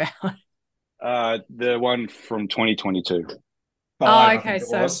talking about? The one from 2022. Okay,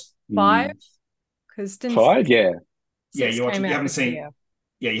 so 5? Because 5, yeah. Yeah, you haven't seen.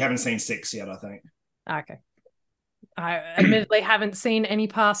 Yeah, you haven't seen 6 yet, I think. Okay. I admittedly haven't seen any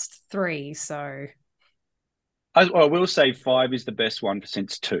past 3, so I will say 5 is the best one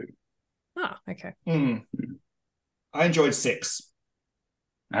since 2. Oh, okay. I enjoyed 6.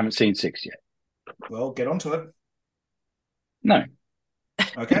 I haven't seen 6 yet. Well, get onto it. No.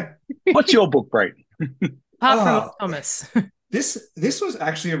 Okay. What's your book, Brayton? Apart from Thomas. This was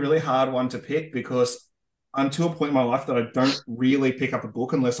actually a really hard one to pick because I'm to a point in my life that I don't really pick up a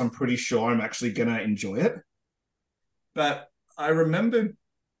book unless I'm pretty sure I'm actually going to enjoy it. But I remember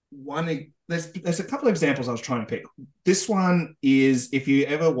there's a couple of examples I was trying to pick. This one is if you're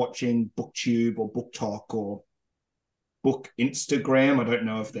ever watching BookTube or BookTok or Book Instagram. I don't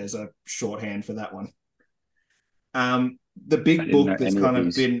know if there's a shorthand for that one. The big book that's kind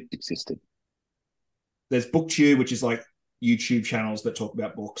of been existed. There's BookTube, which is like YouTube channels that talk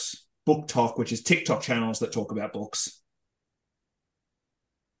about books. BookTok, which is TikTok channels that talk about books.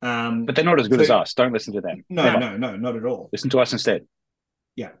 But they're not as good as us. Don't listen to them. No, not at all. Listen to us instead.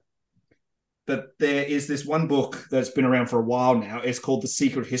 Yeah. But there is this one book that's been around for a while now. It's called The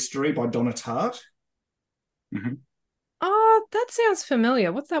Secret History by Donna Tartt. Mm-hmm. Oh, that sounds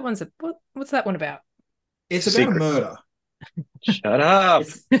familiar. What's that one about? It's about a murder. Shut up.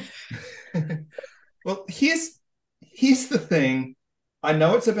 Well, here's the thing. I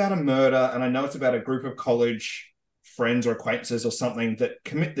know it's about a murder, and I know it's about a group of college friends or acquaintances or something that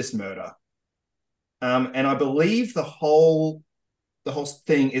commit this murder. And I believe the whole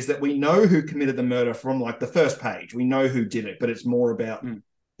thing is that we know who committed the murder from like the first page. We know who did it, but it's more about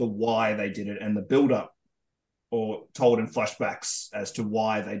the why they did it and the build-up, or told in flashbacks as to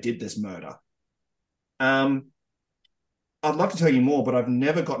why they did this murder. I'd love to tell you more, but I've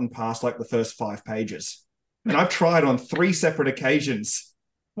never gotten past like the first 5 pages. And I've tried on 3 separate occasions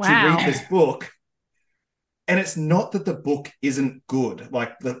to read this book. And it's not that the book isn't good.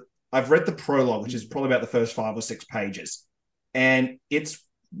 Like I've read the prologue, which is probably about the first 5 or 6 pages. And it's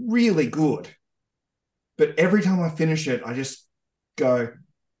really good. But every time I finish it, I just go,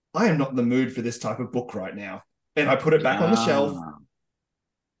 I am not in the mood for this type of book right now. And I put it back on the shelf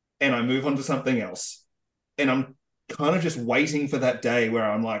and I move on to something else. And I'm kind of just waiting for that day where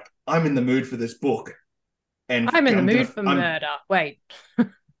I'm like, I'm in the mood for this book. And I'm in the mood for murder. Wait.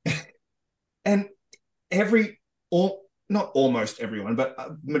 And not almost everyone, but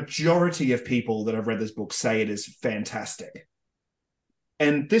a majority of people that have read this book say it is fantastic.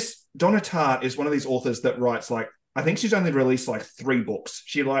 And this Donna Tartt is one of these authors that writes like, I think she's only released like 3 books.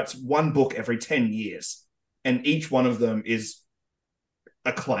 She writes one book every 10 years, and each one of them is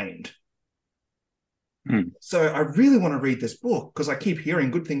acclaimed. So I really want to read this book because I keep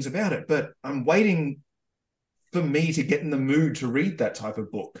hearing good things about it, but I'm waiting for me to get in the mood to read that type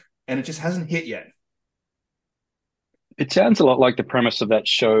of book, and it just hasn't hit yet. It sounds a lot like the premise of that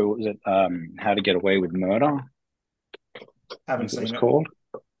show, was it How to Get Away with Murder? Haven't seen it. Called.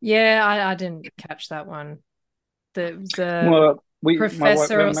 Yeah, I didn't catch that one. The professor my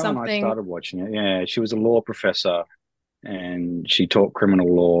wife, or something. When I started watching it, yeah, she was a law professor, and she taught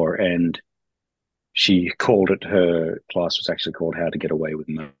criminal law, and she called it, her class was actually called How to Get Away with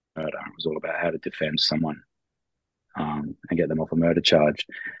Murder. It was all about how to defend someone and get them off a murder charge.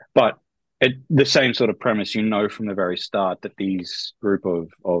 But the same sort of premise, from the very start that these group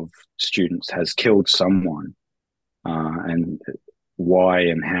of students has killed someone, and why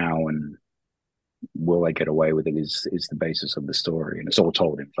and how and will they get away with it is the basis of the story, and it's all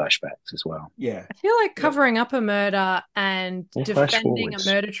told in flashbacks as well. Yeah, I feel like covering up a murder and defending a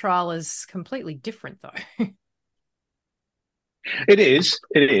murder trial is completely different, though. It is.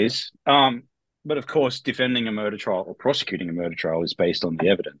 But of course, defending a murder trial or prosecuting a murder trial is based on the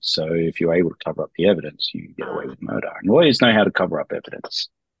evidence. So if you're able to cover up the evidence, you get away with murder. And lawyers know how to cover up evidence.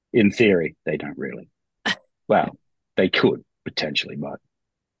 In theory, they don't really. Well, they could potentially, but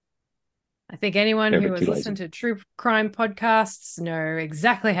I think anyone who has listened to true crime podcasts know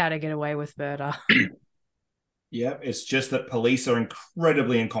exactly how to get away with murder. Yeah, it's just that police are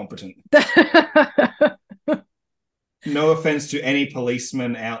incredibly incompetent. No offense to any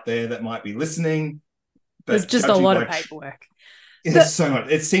policemen out there that might be listening. But there's just a lot of paperwork. There's so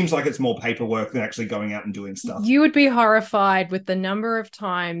much. It seems like it's more paperwork than actually going out and doing stuff. You would be horrified with the number of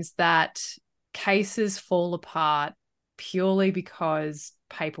times that cases fall apart purely because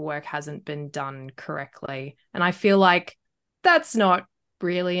paperwork hasn't been done correctly. And I feel like that's not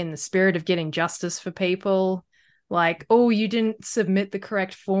really in the spirit of getting justice for people. Like, oh, you didn't submit the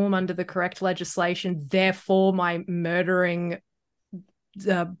correct form under the correct legislation, therefore my murdering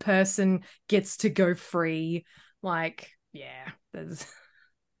person gets to go free. Like, yeah,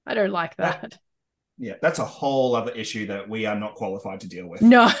 I don't like that. Yeah, that's a whole other issue that we are not qualified to deal with.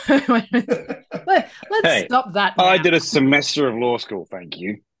 No. Let's stop that now. I did a semester of law school, thank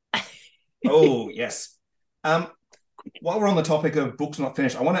you. Oh, yes. While we're on the topic of books not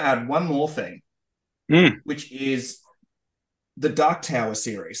finished, I want to add one more thing. Which is the Dark Tower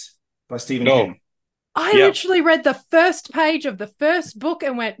series by Stephen King. I literally read the first page of the first book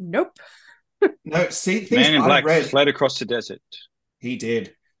and went, nope. No, see, Man in Black fled across the desert. He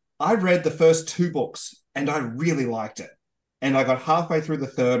did. I read the first 2 books and I really liked it. And I got halfway through the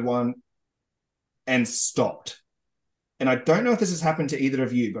third one and stopped. And I don't know if this has happened to either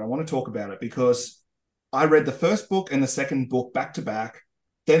of you, but I want to talk about it because I read the first book and the second book back to back,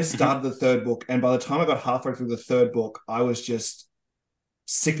 then started the third book, and by the time I got halfway through the third book, I was just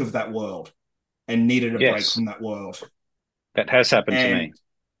sick of that world and needed a break from that world. That has happened to me.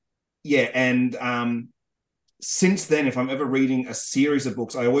 Yeah, and since then, if I'm ever reading a series of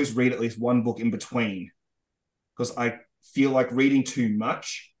books, I always read at least one book in between because I feel like reading too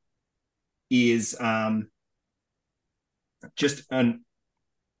much is just an...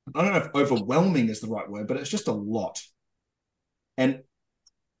 I don't know if overwhelming is the right word, but it's just a lot. And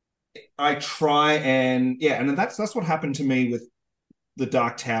I try and that's what happened to me with the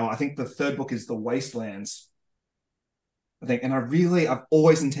Dark Tower. I think the third book is The Wastelands. I think, and I've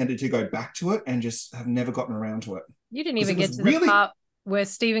always intended to go back to it and just have never gotten around to it. You didn't even get to the part where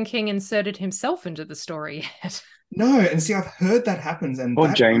Stephen King inserted himself into the story yet. No, and see, I've heard that happens, and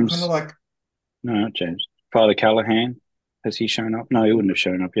James. Kind of like, no, not James. Father Callahan, has he shown up? No, he wouldn't have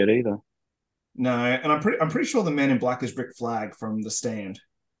shown up yet either. No, and I'm pretty sure the Man in Black is Rick Flag from The Stand.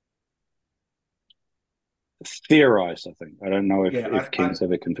 Theorized, I think. I don't know if King's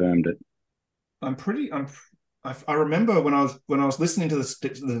ever confirmed it. I remember when I was listening to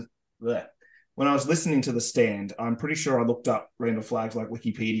when I was listening to The Stand, I'm pretty sure I looked up Randall Flagg's like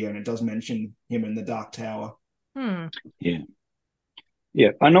Wikipedia, and it does mention him in the Dark Tower. Yeah,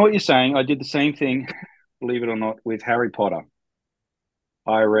 I know what you're saying. I did the same thing, believe it or not, with Harry Potter.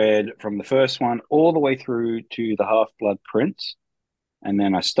 I read from the first one all the way through to the Half-Blood Prince, And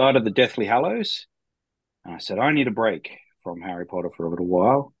then I started the Deathly Hallows, and I said, I need a break from Harry Potter for a little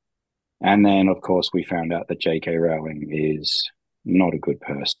while. And then, of course, we found out that J.K. Rowling is not a good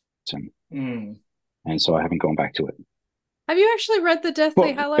person. Mm. And so I haven't gone back to it. Have you actually read the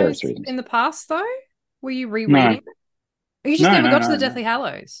Deathly Well, Hallows various reasons. in the past, though? Were you No. rereading? You just No, never no, got to no, the Deathly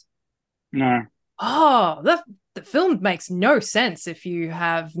Hallows. No. Oh, the film makes no sense if you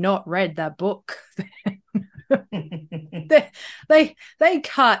have not read that book. they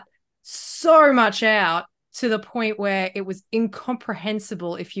cut so much out to the point where it was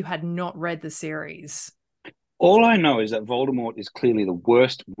incomprehensible if you had not read the series. All I know is that Voldemort is clearly the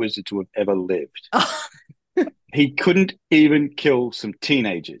worst wizard to have ever lived. He couldn't even kill some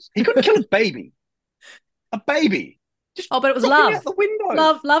teenagers. He couldn't kill a baby. A baby. Just but it was dropping love. out the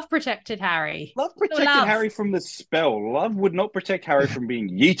window. Love protected Harry. Love protected Harry from the spell. Love would not protect Harry from being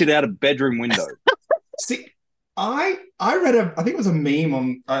yeeted out a bedroom window. See, I read I think it was a meme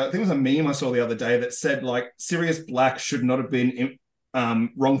on I think it was a meme I saw the other day that said like Sirius Black should not have been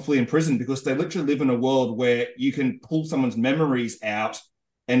wrongfully imprisoned because they literally live in a world where you can pull someone's memories out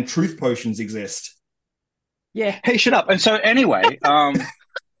and truth potions exist. Yeah. Hey, shut up. And so anyway,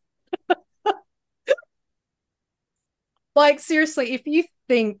 like seriously, if you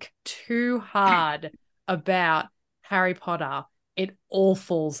think too hard about Harry Potter, it all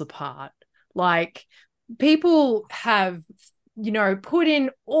falls apart. Like people have, put in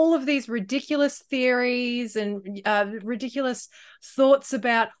all of these ridiculous theories and ridiculous thoughts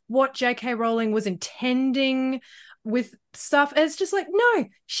about what J.K. Rowling was intending with stuff. And it's just like, no,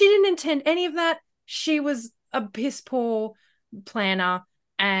 she didn't intend any of that. She was a piss poor planner,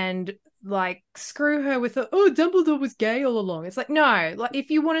 and like screw her with Dumbledore was gay all along. It's like, no, like if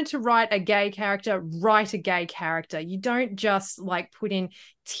you wanted to write a gay character, write a gay character. You don't just like put in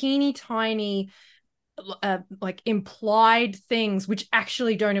teeny tiny like implied things which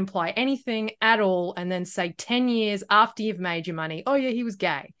actually don't imply anything at all, and then say 10 years after you've made your money, oh yeah, he was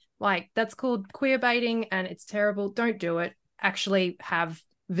gay. Like that's called queer baiting and it's terrible. Don't do it. Actually have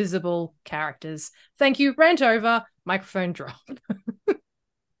visible characters. Thank you. Rant over. Microphone drop.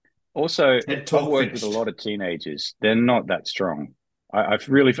 Also, I've worked with a lot of teenagers. They're not that strong. I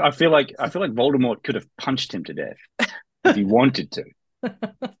feel like Voldemort could have punched him to death if he wanted to.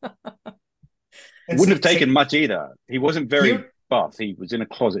 It wouldn't have taken much either. He wasn't very buff. He was in a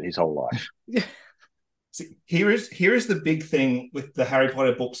closet his whole life. See, here is the big thing with the Harry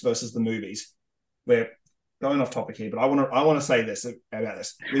Potter books versus the movies. We're going off topic here, but I want to say this about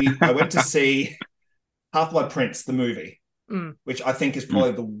this. I went to see Half-Blood Prince, the movie, which I think is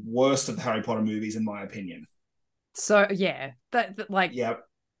probably the worst of the Harry Potter movies, in my opinion. So yeah, so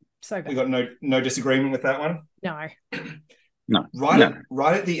bad. We got no disagreement with that one. No.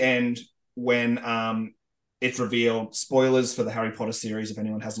 Right at the end when it's revealed, spoilers for the Harry Potter series if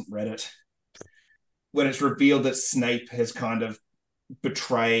anyone hasn't read it, when it's revealed that Snape has kind of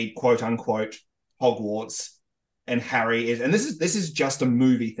betrayed, quote unquote, Hogwarts, and Harry is, and this is just a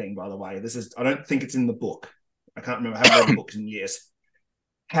movie thing, by the way. I don't think it's in the book. I can't remember. I haven't read the books in years.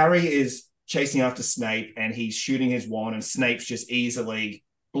 Harry is chasing after Snape and he's shooting his wand and Snape's just easily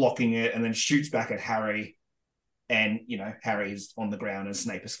blocking it and then shoots back at Harry, and Harry's on the ground and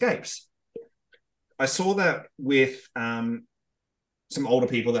Snape escapes. I saw that with some older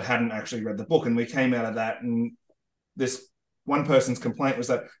people that hadn't actually read the book, and we came out of that, and this one person's complaint was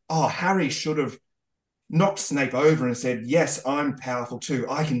that, Harry should have knocked Snape over and said, yes, I'm powerful too,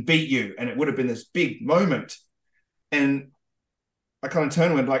 I can beat you, and it would have been this big moment. And I kind of turned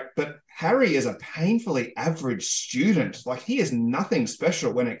and went like, but Harry is a painfully average student. Like, he is nothing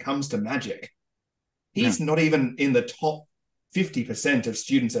special when it comes to magic. He's not even in the top 50% of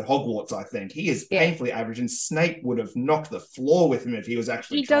students at Hogwarts, I think. He is painfully average, and Snape would have knocked the floor with him if he was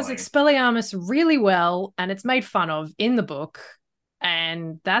actually trying. He does Expelliarmus really well, and it's made fun of in the book,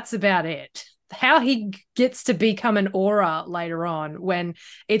 and that's about it. How he gets to become an aura later on, when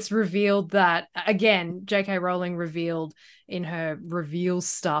it's revealed that, again, J.K. Rowling revealed in her reveal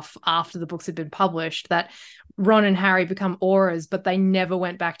stuff after the books had been published that Ron and Harry become auras, but they never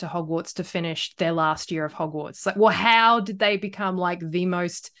went back to Hogwarts to finish their last year of Hogwarts. Like, well, how did they become like the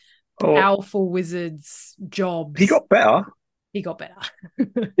most powerful wizards' jobs? He got better. He got better.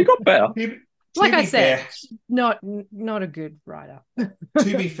 Like I said, fair, not a good writer.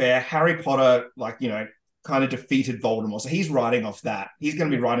 To be fair, Harry Potter, kind of defeated Voldemort, so he's riding off that. He's going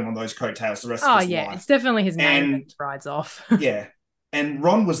to be riding on those coattails the rest of his life. It's definitely his name that rides off. Yeah, and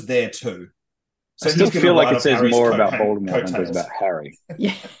Ron was there too. So I still feel like it says more about Voldemort than it does about Harry.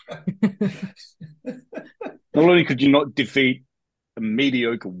 Yeah. Not only could you not defeat a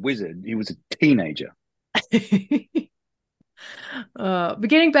mediocre wizard, he was a teenager. But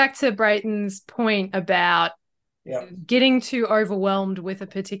getting back to Brayton's point about Yeah. getting too overwhelmed with a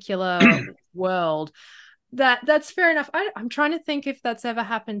particular world, that's fair enough. I'm trying to think if that's ever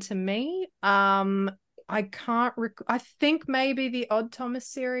happened to me. I can't I think maybe the Odd Thomas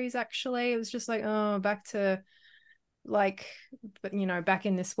series, actually. It was just like, oh, back to like, but back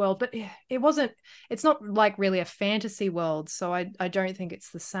in this world. But it's not like really a fantasy world, so I don't think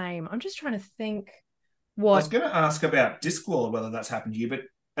it's the same. I'm just trying to think I was what. going to ask about Discworld, whether that's happened to you, but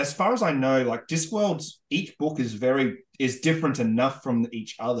as far as I know, like Discworld's each book is different enough from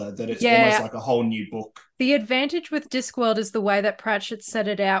each other that it's almost Yeah, like a whole new book. the advantage with Discworld is the way that Pratchett set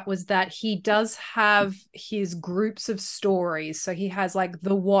it out was that he does have his groups of stories. So he has like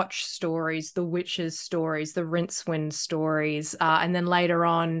the Watch stories, the Witches stories, the Rincewind stories, and then later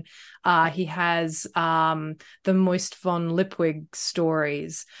on, he has the Moist von Lipwig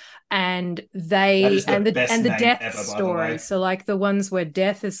stories, and That they is the best and the name Death ever, by the way. stories. So like the ones where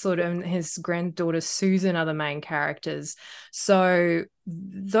Death is sort of, and his granddaughter Susan are the main characters. So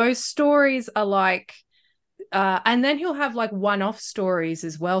those stories are like, and then he'll have like one-off stories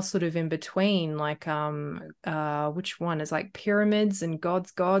as well, sort of in between, like which one is like Pyramids and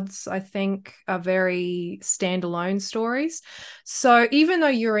Gods, I think, are very standalone stories. So even though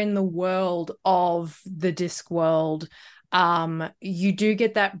you're in the world of the Discworld, you do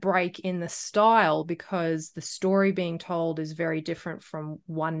get that break in the style because the story being told is very different from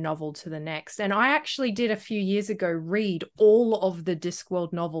one novel to the next. And I actually did a few years ago read all of the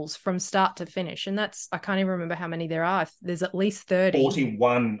Discworld novels from start to finish. And I can't even remember how many there are. There's at least 30.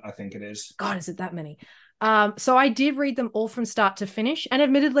 41, I think it is. God, is it that many? So I did read them all from start to finish. And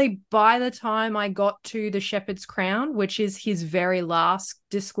admittedly, by the time I got to The Shepherd's Crown, which is his very last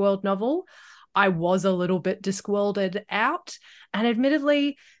Discworld novel, I was a little bit Discworlded out. And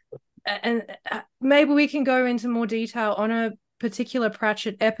admittedly, and maybe we can go into more detail on a particular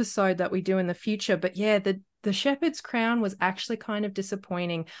Pratchett episode that we do in the future. But yeah, the Shepherd's Crown was actually kind of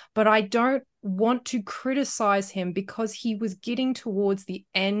disappointing, but I don't want to criticize him because he was getting towards the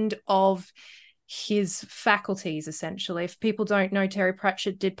end of his faculties, essentially. If people don't know, Terry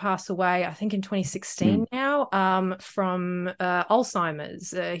Pratchett did pass away, I think in 2016 now, from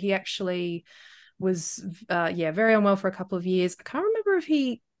Alzheimer's. He actually was, very unwell for a couple of years. I can't remember if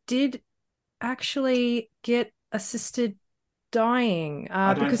he did actually get assisted dying,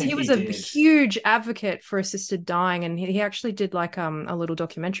 I don't because think he was he a did. huge advocate for assisted dying, and he actually did like a little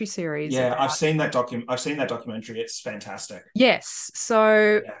documentary series Yeah, about. I've seen that documentary. It's fantastic. Yes,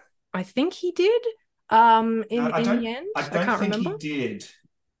 so Yeah. I think he did. No, In the end, I I don't can't think he remember. did.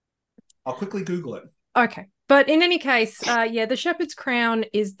 I'll quickly Google it. Okay. But in any case, The Shepherd's Crown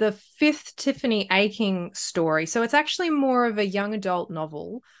is the fifth Tiffany Aching story. So it's actually more of a young adult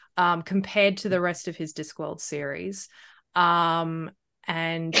novel, compared to the rest of his Discworld series. And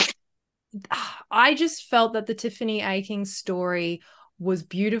I just felt that the Tiffany Aching story was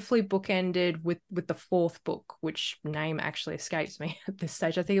beautifully bookended with the fourth book, which name actually escapes me at this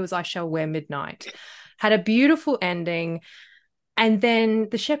stage. I think it was I Shall Wear Midnight. Had a beautiful ending. And then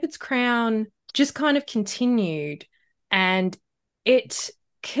The Shepherd's Crown just kind of continued, and it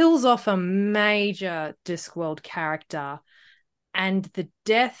kills off a major Discworld character. And the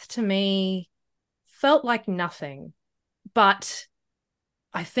death to me felt like nothing. But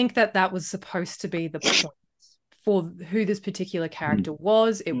I think that was supposed to be the point for who this particular character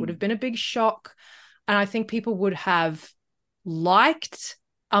was. It would have been a big shock. And I think people would have liked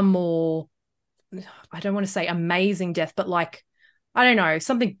a more, I don't want to say amazing death, but like, I don't know,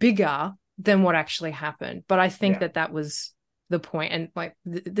 something bigger than what actually happened. But I think that was the point. And like,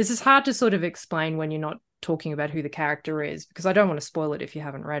 this is hard to sort of explain when you're not talking about who the character is, because I don't want to spoil it if you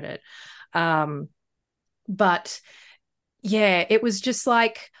haven't read it. But yeah, it was just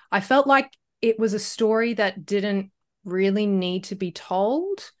like, I felt like it was a story that didn't really need to be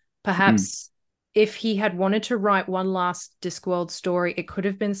told. Perhaps if he had wanted to write one last Discworld story, it could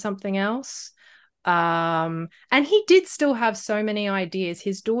have been something else. And he did still have so many ideas.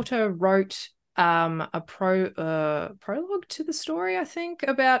 His daughter wrote a prologue to the story, I think,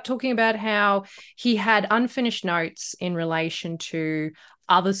 about talking about how he had unfinished notes in relation to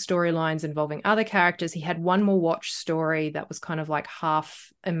other storylines involving other characters. He had one more Watch story that was kind of like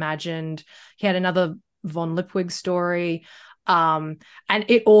half imagined. He had another Von Lipwig story. And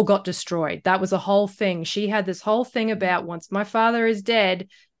it all got destroyed. That was a whole thing. She had this whole thing about, once my father is dead,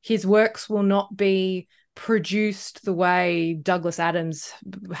 his works will not be produced the way Douglas Adams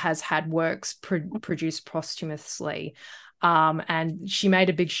has had works produced posthumously. And she made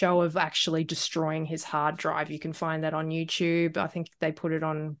a big show of actually destroying his hard drive. You can find that on YouTube. I think they put it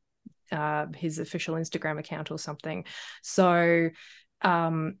on his official Instagram account or something. So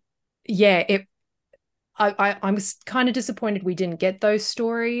yeah, I'm kind of disappointed we didn't get those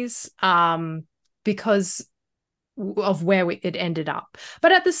stories because of where it ended up.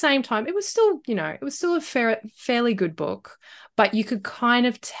 But at the same time, it was still, it was still a fairly good book, but you could kind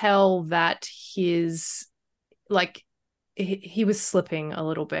of tell that his, like, he was slipping a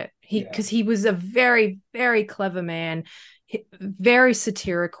little bit. Because he was a very, very clever man, very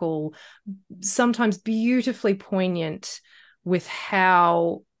satirical, sometimes beautifully poignant with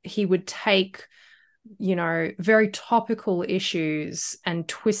how he would take, very topical issues and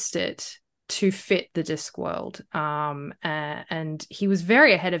twist it to fit the Discworld. And he was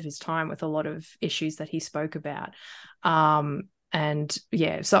very ahead of his time with a lot of issues that he spoke about. And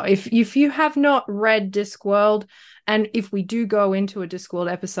yeah, so if you have not read Discworld, and if we do go into a Discworld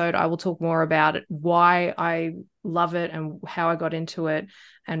episode, I will talk more about it, why I love it and how I got into it.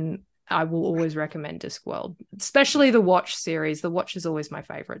 And I will always recommend Discworld, especially the Watch series. The Watch is always my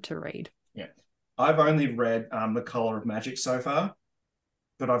favorite to read. Yeah. I've only read The Color of Magic so far,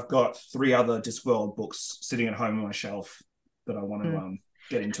 but I've got 3 other Discworld books sitting at home on my shelf that I want to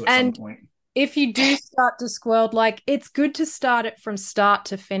get into at some point. If you do start Discworld, like, it's good to start it from start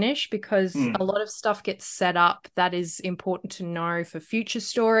to finish, because a lot of stuff gets set up that is important to know for future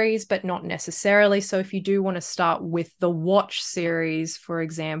stories, but not necessarily. So if you do want to start with the Watch series, for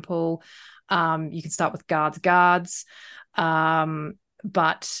example, you can start with Guards.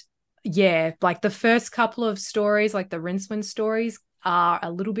 But yeah, like the first couple of stories, like the Rincewind stories, are a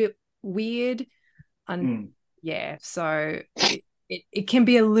little bit weird. And yeah, so it can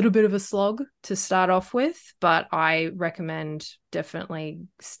be a little bit of a slog to start off with, but I recommend definitely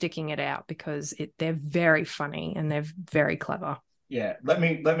sticking it out because they're very funny and they're very clever. Yeah, let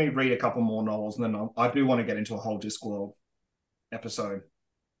me read a couple more novels, and then I do want to get into a whole Discworld episode.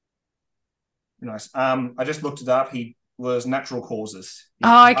 Nice. I just looked it up. He was natural causes. He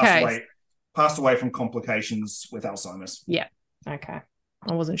okay. Passed away from complications with Alzheimer's. Yeah. Okay.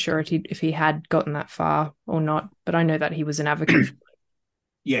 I wasn't sure if he had gotten that far or not, but I know that he was an advocate.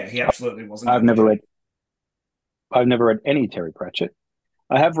 Yeah, he absolutely wasn't. I've never read any Terry Pratchett.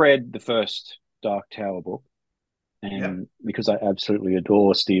 I have read the first Dark Tower book, and because I absolutely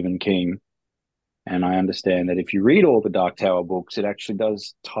adore Stephen King, and I understand that if you read all the Dark Tower books, it actually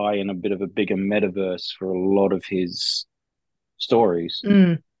does tie in a bit of a bigger metaverse for a lot of his stories.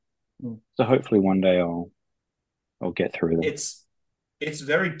 So hopefully one day I'll get through them. It's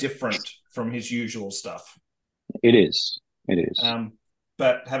very different from his usual stuff. It is.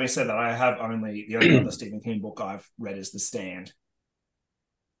 But having said that, the only other Stephen King book I've read is The Stand,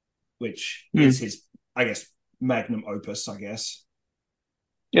 which is his, I guess, magnum opus, I guess.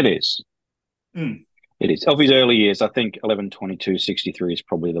 It is. It is. Of his early years, I think 11/22/63 is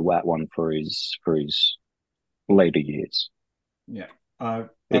probably the one for his later years. Yeah.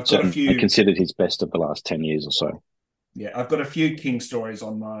 It's considered his best of the last 10 years or so. Yeah, I've got a few King stories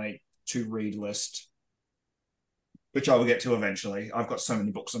on my to-read list, which I will get to eventually. I've got so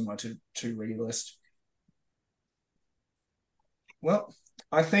many books on my to-read list. Well,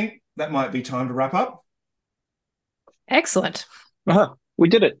 I think that might be time to wrap up. Excellent. We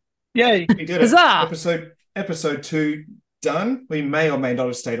did it. Yay. We did it. Episode 2 done. We may or may not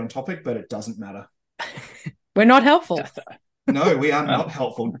have stayed on topic, but it doesn't matter. We're not helpful. No, we are not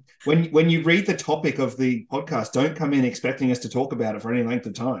helpful. When you read the topic of the podcast, don't come in expecting us to talk about it for any length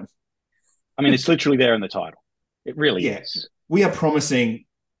of time. I mean, it's literally there in the title. It really is. We are promising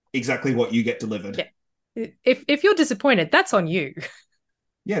exactly what you get delivered. Yeah. If you're disappointed, that's on you.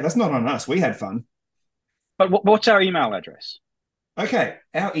 Yeah, that's not on us. We had fun. But what's our email address? Okay,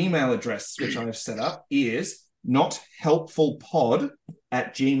 our email address, which I've set up, is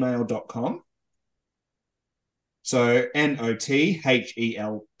nothelpfulpod@gmail.com. So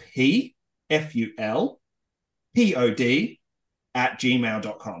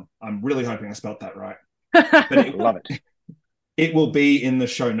nothelpfulpod@gmail.com. I'm really hoping I spelled that right. But love it. It will be in the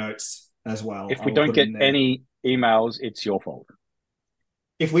show notes as well. If we don't get any emails, it's your fault.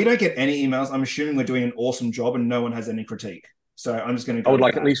 If we don't get any emails, I'm assuming we're doing an awesome job and no one has any critique. So I'm just going to go. I would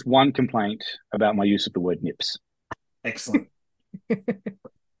like at least one complaint about my use of the word nips. Excellent.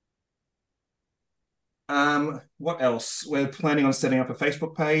 What else? We're planning on setting up a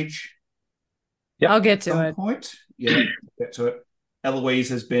Facebook page. Yep. I'll get to it. Point. Yeah, get to it. Eloise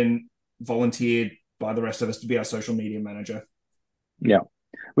has been volunteered by the rest of us to be our social media manager. Yeah.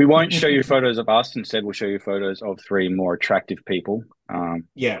 We won't show you photos of us. Instead, we'll show you photos of 3 more attractive people.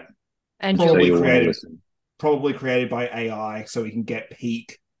 Yeah. And probably created by AI so we can get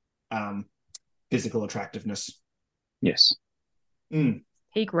peak physical attractiveness. Yes.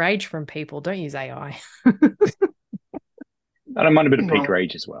 Peak rage from people. Don't use AI. I don't mind a bit of peak Wrong.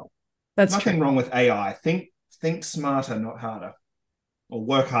 rage as well. That's Nothing true. wrong with AI. Think smarter, not harder, or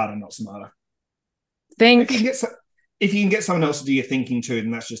work harder, not smarter. Think, If you can get someone else to do your thinking too, then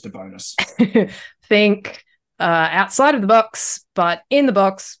that's just a bonus. think outside of the box, but in the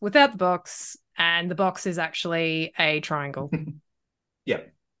box, without the box, and the box is actually a triangle. Yeah,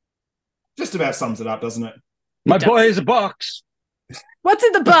 just about sums it up, doesn't it? My does. boy is a box. What's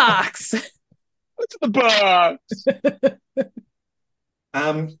in the box? What's in the box?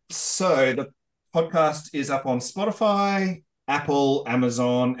 So the podcast is up on Spotify, Apple,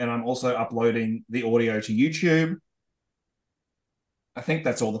 Amazon, and I'm also uploading the audio to YouTube. I think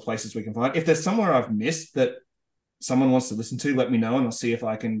that's all the places we can find. If there's somewhere I've missed that someone wants to listen to, let me know, and I'll see if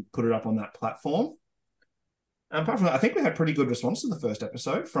I can put it up on that platform. And apart from that, I think we had pretty good response to the first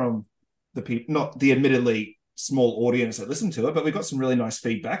episode from the people, not the admittedly small audience that listened to it, but we got some really nice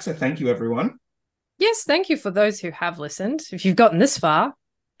feedback. So thank you, everyone. Yes, thank you for those who have listened. If you've gotten this far,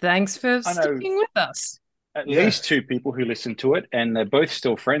 thanks for sticking with us. At least 2 people who listened to it, and they're both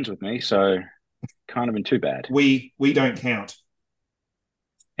still friends with me, so can't have been too bad. We don't count.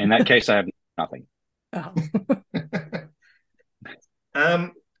 In that case, I have nothing. Oh.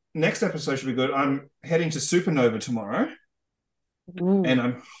 Next episode should be good. I'm heading to Supernova tomorrow. Ooh. And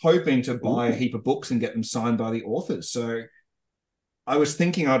I'm hoping to buy a heap of books and get them signed by the authors. So I was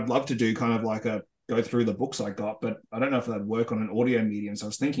thinking I'd love to do kind of like a go through the books I got, but I don't know if that'd work on an audio medium. So I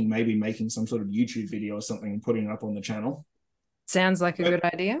was thinking maybe making some sort of YouTube video or something and putting it up on the channel. Sounds like a good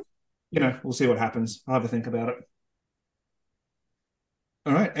idea. We'll see what happens. I'll have a think about it.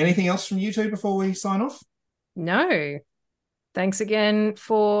 All right. Anything else from you two before we sign off? No. Thanks again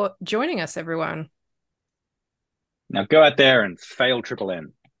for joining us, everyone. Now go out there and fail Triple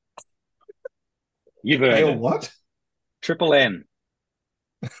N. You've earned Fail it. what? Triple N.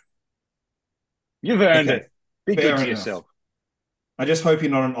 You've earned it. Be Fair good to enough. yourself. I just hope you're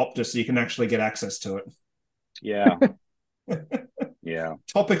not an Optus so you can actually get access to it. Yeah. Yeah.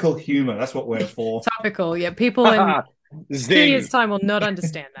 Topical humor. That's what we're for. Topical. Yeah, people in 2 years' time will not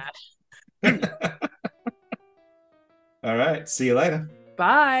understand that. All right. See you later.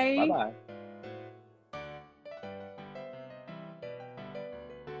 Bye. Bye-bye.